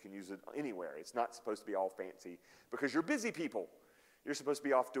know, you can use it anywhere. It's not supposed to be all fancy because you're busy people. You're supposed to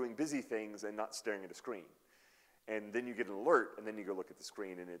be off doing busy things and not staring at a screen. And then you get an alert, and then you go look at the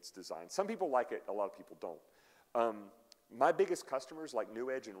screen, and it's designed. Some people like it. A lot of people don't. My biggest customers, like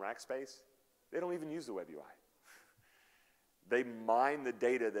NewEdge and Rackspace, they don't even use the web UI. They mine the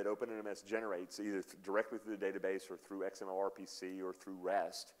data that OpenMS generates, either directly through the database or through XML-RPC or through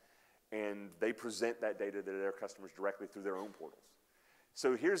REST, and they present that data to their customers directly through their own portals.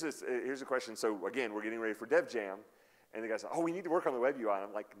 So here's a question. So again, we're getting ready for DevJam, and the guy says, oh, we need to work on the web UI. And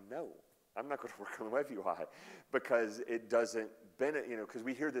I'm like, no. I'm not going to work on the web UI because it doesn't benefit, because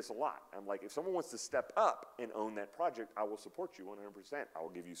we hear this a lot. I'm like, if someone wants to step up and own that project, I will support you 100%. I'll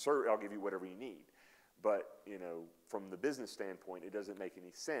give you whatever you need. But, from the business standpoint, it doesn't make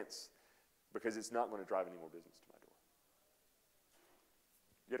any sense because it's not going to drive any more business to my door.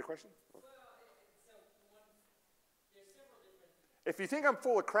 You had a question? Well, there's several different... If you think I'm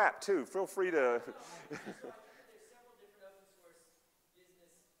full of crap, too, feel free to...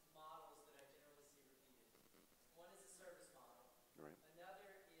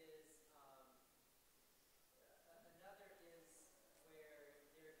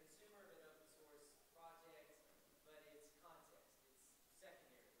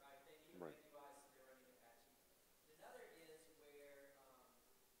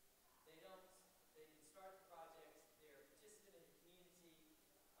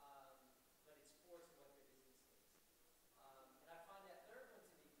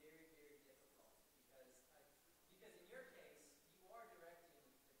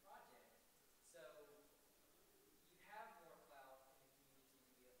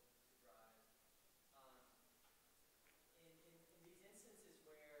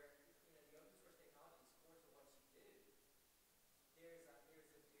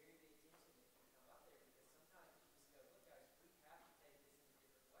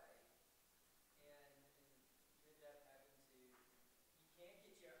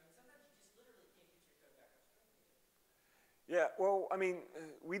 Yeah, well, I mean,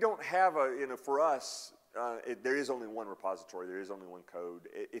 we don't have for us, there is only one repository. There is only one code.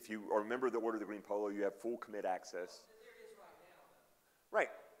 If you are a member of the Order of the Green Polo, you have full commit access. Well, there is right now, though.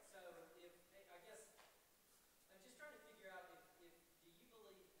 Right. So I guess, I'm just trying to figure out do you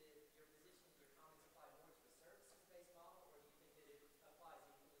believe that your positions or comments apply more to a services-based model, or do you think that it applies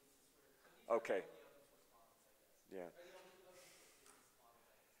equally to sort of, these Okay. are the only open source models, I guess. Yeah. Or the only open source business models,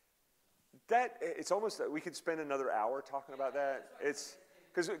 I guess. It's almost, we could spend another hour talking about that. It's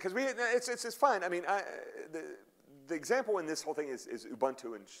it's fine. I mean, the example in this whole thing is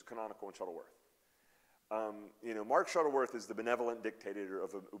Ubuntu and Canonical and Shuttleworth. Mark Shuttleworth is the benevolent dictator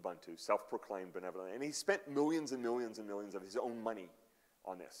of Ubuntu, self-proclaimed benevolent, and he spent millions and millions and millions of his own money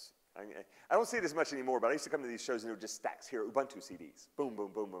on this. I don't see it as much anymore, but I used to come to these shows and there were just stacks here, Ubuntu CDs, boom,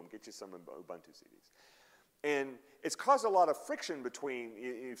 boom, boom, boom, get you some Ubuntu CDs. And it's caused a lot of friction between,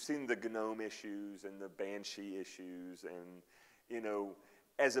 you've seen the GNOME issues and the Banshee issues, and,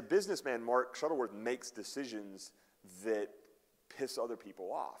 as a businessman, Mark Shuttleworth makes decisions that piss other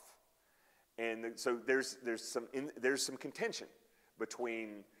people off. And so there's some contention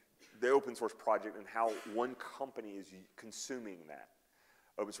between the open source project and how one company is consuming that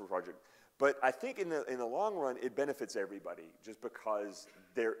open source project. But I think in the long run, it benefits everybody, just because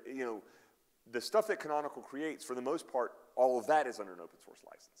the stuff that Canonical creates, for the most part, all of that is under an open source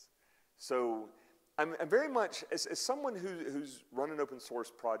license. So I'm very much, as someone who's run an open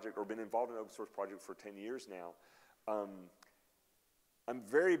source project or been involved in an open source project for 10 years now, I'm a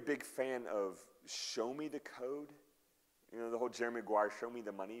very big fan of show me the code. The whole Jeremy Maguire, show me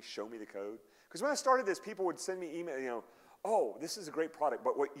the money, show me the code. Because when I started this, people would send me email, oh, this is a great product,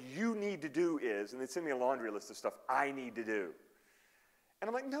 but what you need to do is, and they'd send me a laundry list of stuff I need to do. And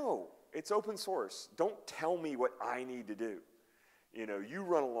I'm like, no, it's open source. Don't tell me what I need to do. You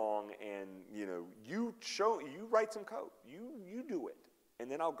run along and, you write some code. You do it.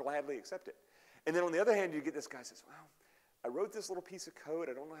 And then I'll gladly accept it. And then on the other hand, you get this guy who says, well, I wrote this little piece of code.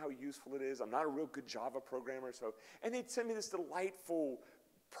 I don't know how useful it is. I'm not a real good Java programmer. And they'd send me this delightful,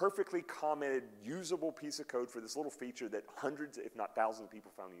 perfectly commented, usable piece of code for this little feature that hundreds, if not thousands of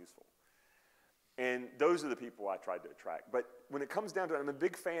people found useful. And those are the people I tried to attract. But when it comes down to it, I'm a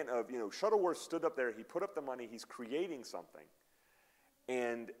big fan of, Shuttleworth stood up there, he put up the money, he's creating something.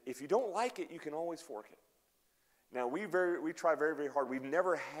 And if you don't like it, you can always fork it. Now, we try very, very hard. We've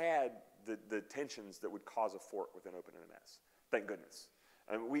never had the tensions that would cause a fork within OpenNMS. Thank goodness.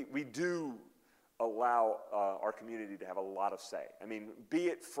 And we do allow our community to have a lot of say. I mean, be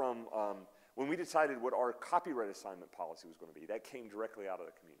it from when we decided what our copyright assignment policy was going to be, that came directly out of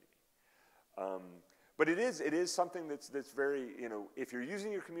the community. But it is something that's very, if you're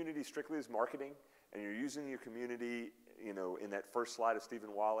using your community strictly as marketing, and you're using your community, in that first slide of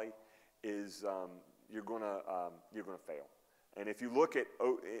Stephen Wally, you're gonna fail. And if you look at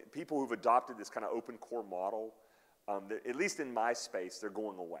people who've adopted this kind of open core model, at least in my space, they're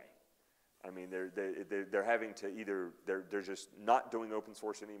going away. I mean, they're having to either they're just not doing open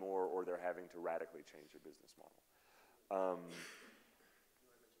source anymore, or they're having to radically change their business model.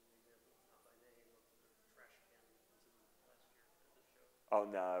 Oh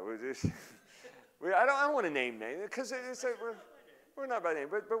no, I don't want to name names because we're not by name,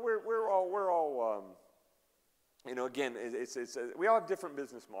 but we're all again, we all have different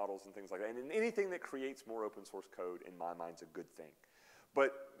business models and things like that, and anything that creates more open source code, in my mind, is a good thing.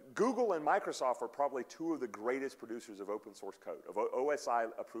 But Google and Microsoft are probably two of the greatest producers of open source code, of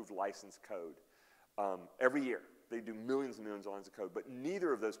OSI-approved licensed code. Every year, they do millions and millions of lines of code, but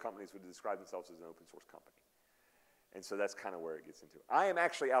neither of those companies would describe themselves as an open source company. And so that's kind of where it gets into. I am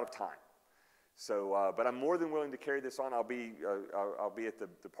actually out of time. So, but I'm more than willing to carry this on. I'll be at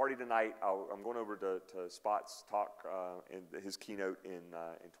the party tonight. I'm going over to Spot's talk and his keynote in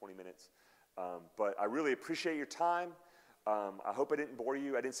 20 minutes. But I really appreciate your time. I hope I didn't bore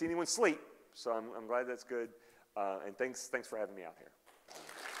you. I didn't see anyone sleep, so I'm glad that's good. And thanks for having me out here.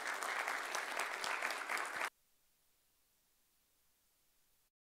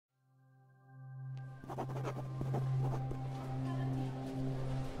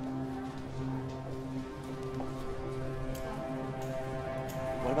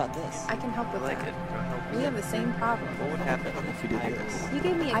 What about this? I can help with I like that. it. We have the same problem. What would happen if we did this? You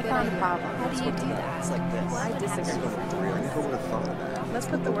gave me a good idea. I found a problem. How do you do that? It's like this. I disagree. I never would have thought of that. Let's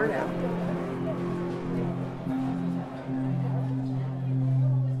put the word out.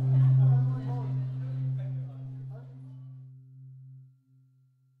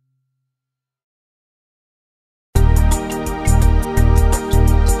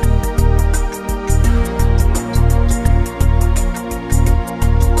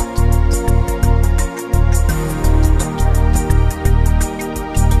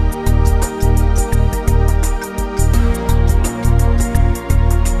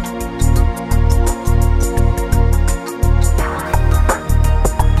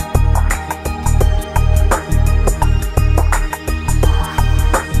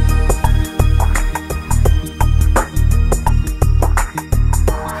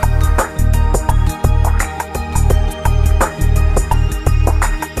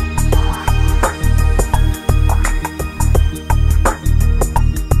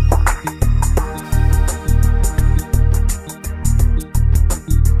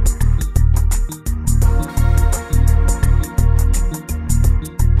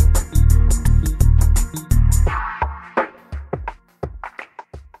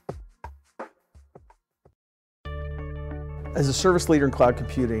 As a service leader in cloud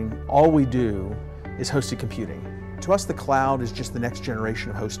computing, all we do is hosted computing. To us, the cloud is just the next generation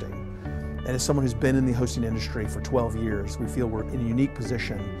of hosting. And as someone who's been in the hosting industry for 12 years, we feel we're in a unique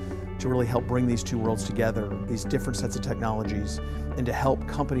position to really help bring these two worlds together, these different sets of technologies, and to help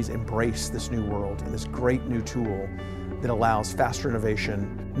companies embrace this new world and this great new tool that allows faster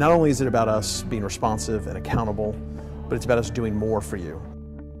innovation. Not only is it about us being responsive and accountable, but it's about us doing more for you.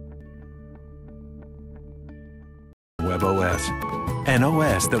 WebOS, an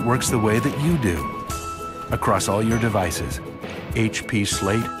OS that works the way that you do. Across all your devices, HP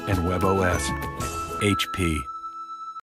Slate and WebOS. HP.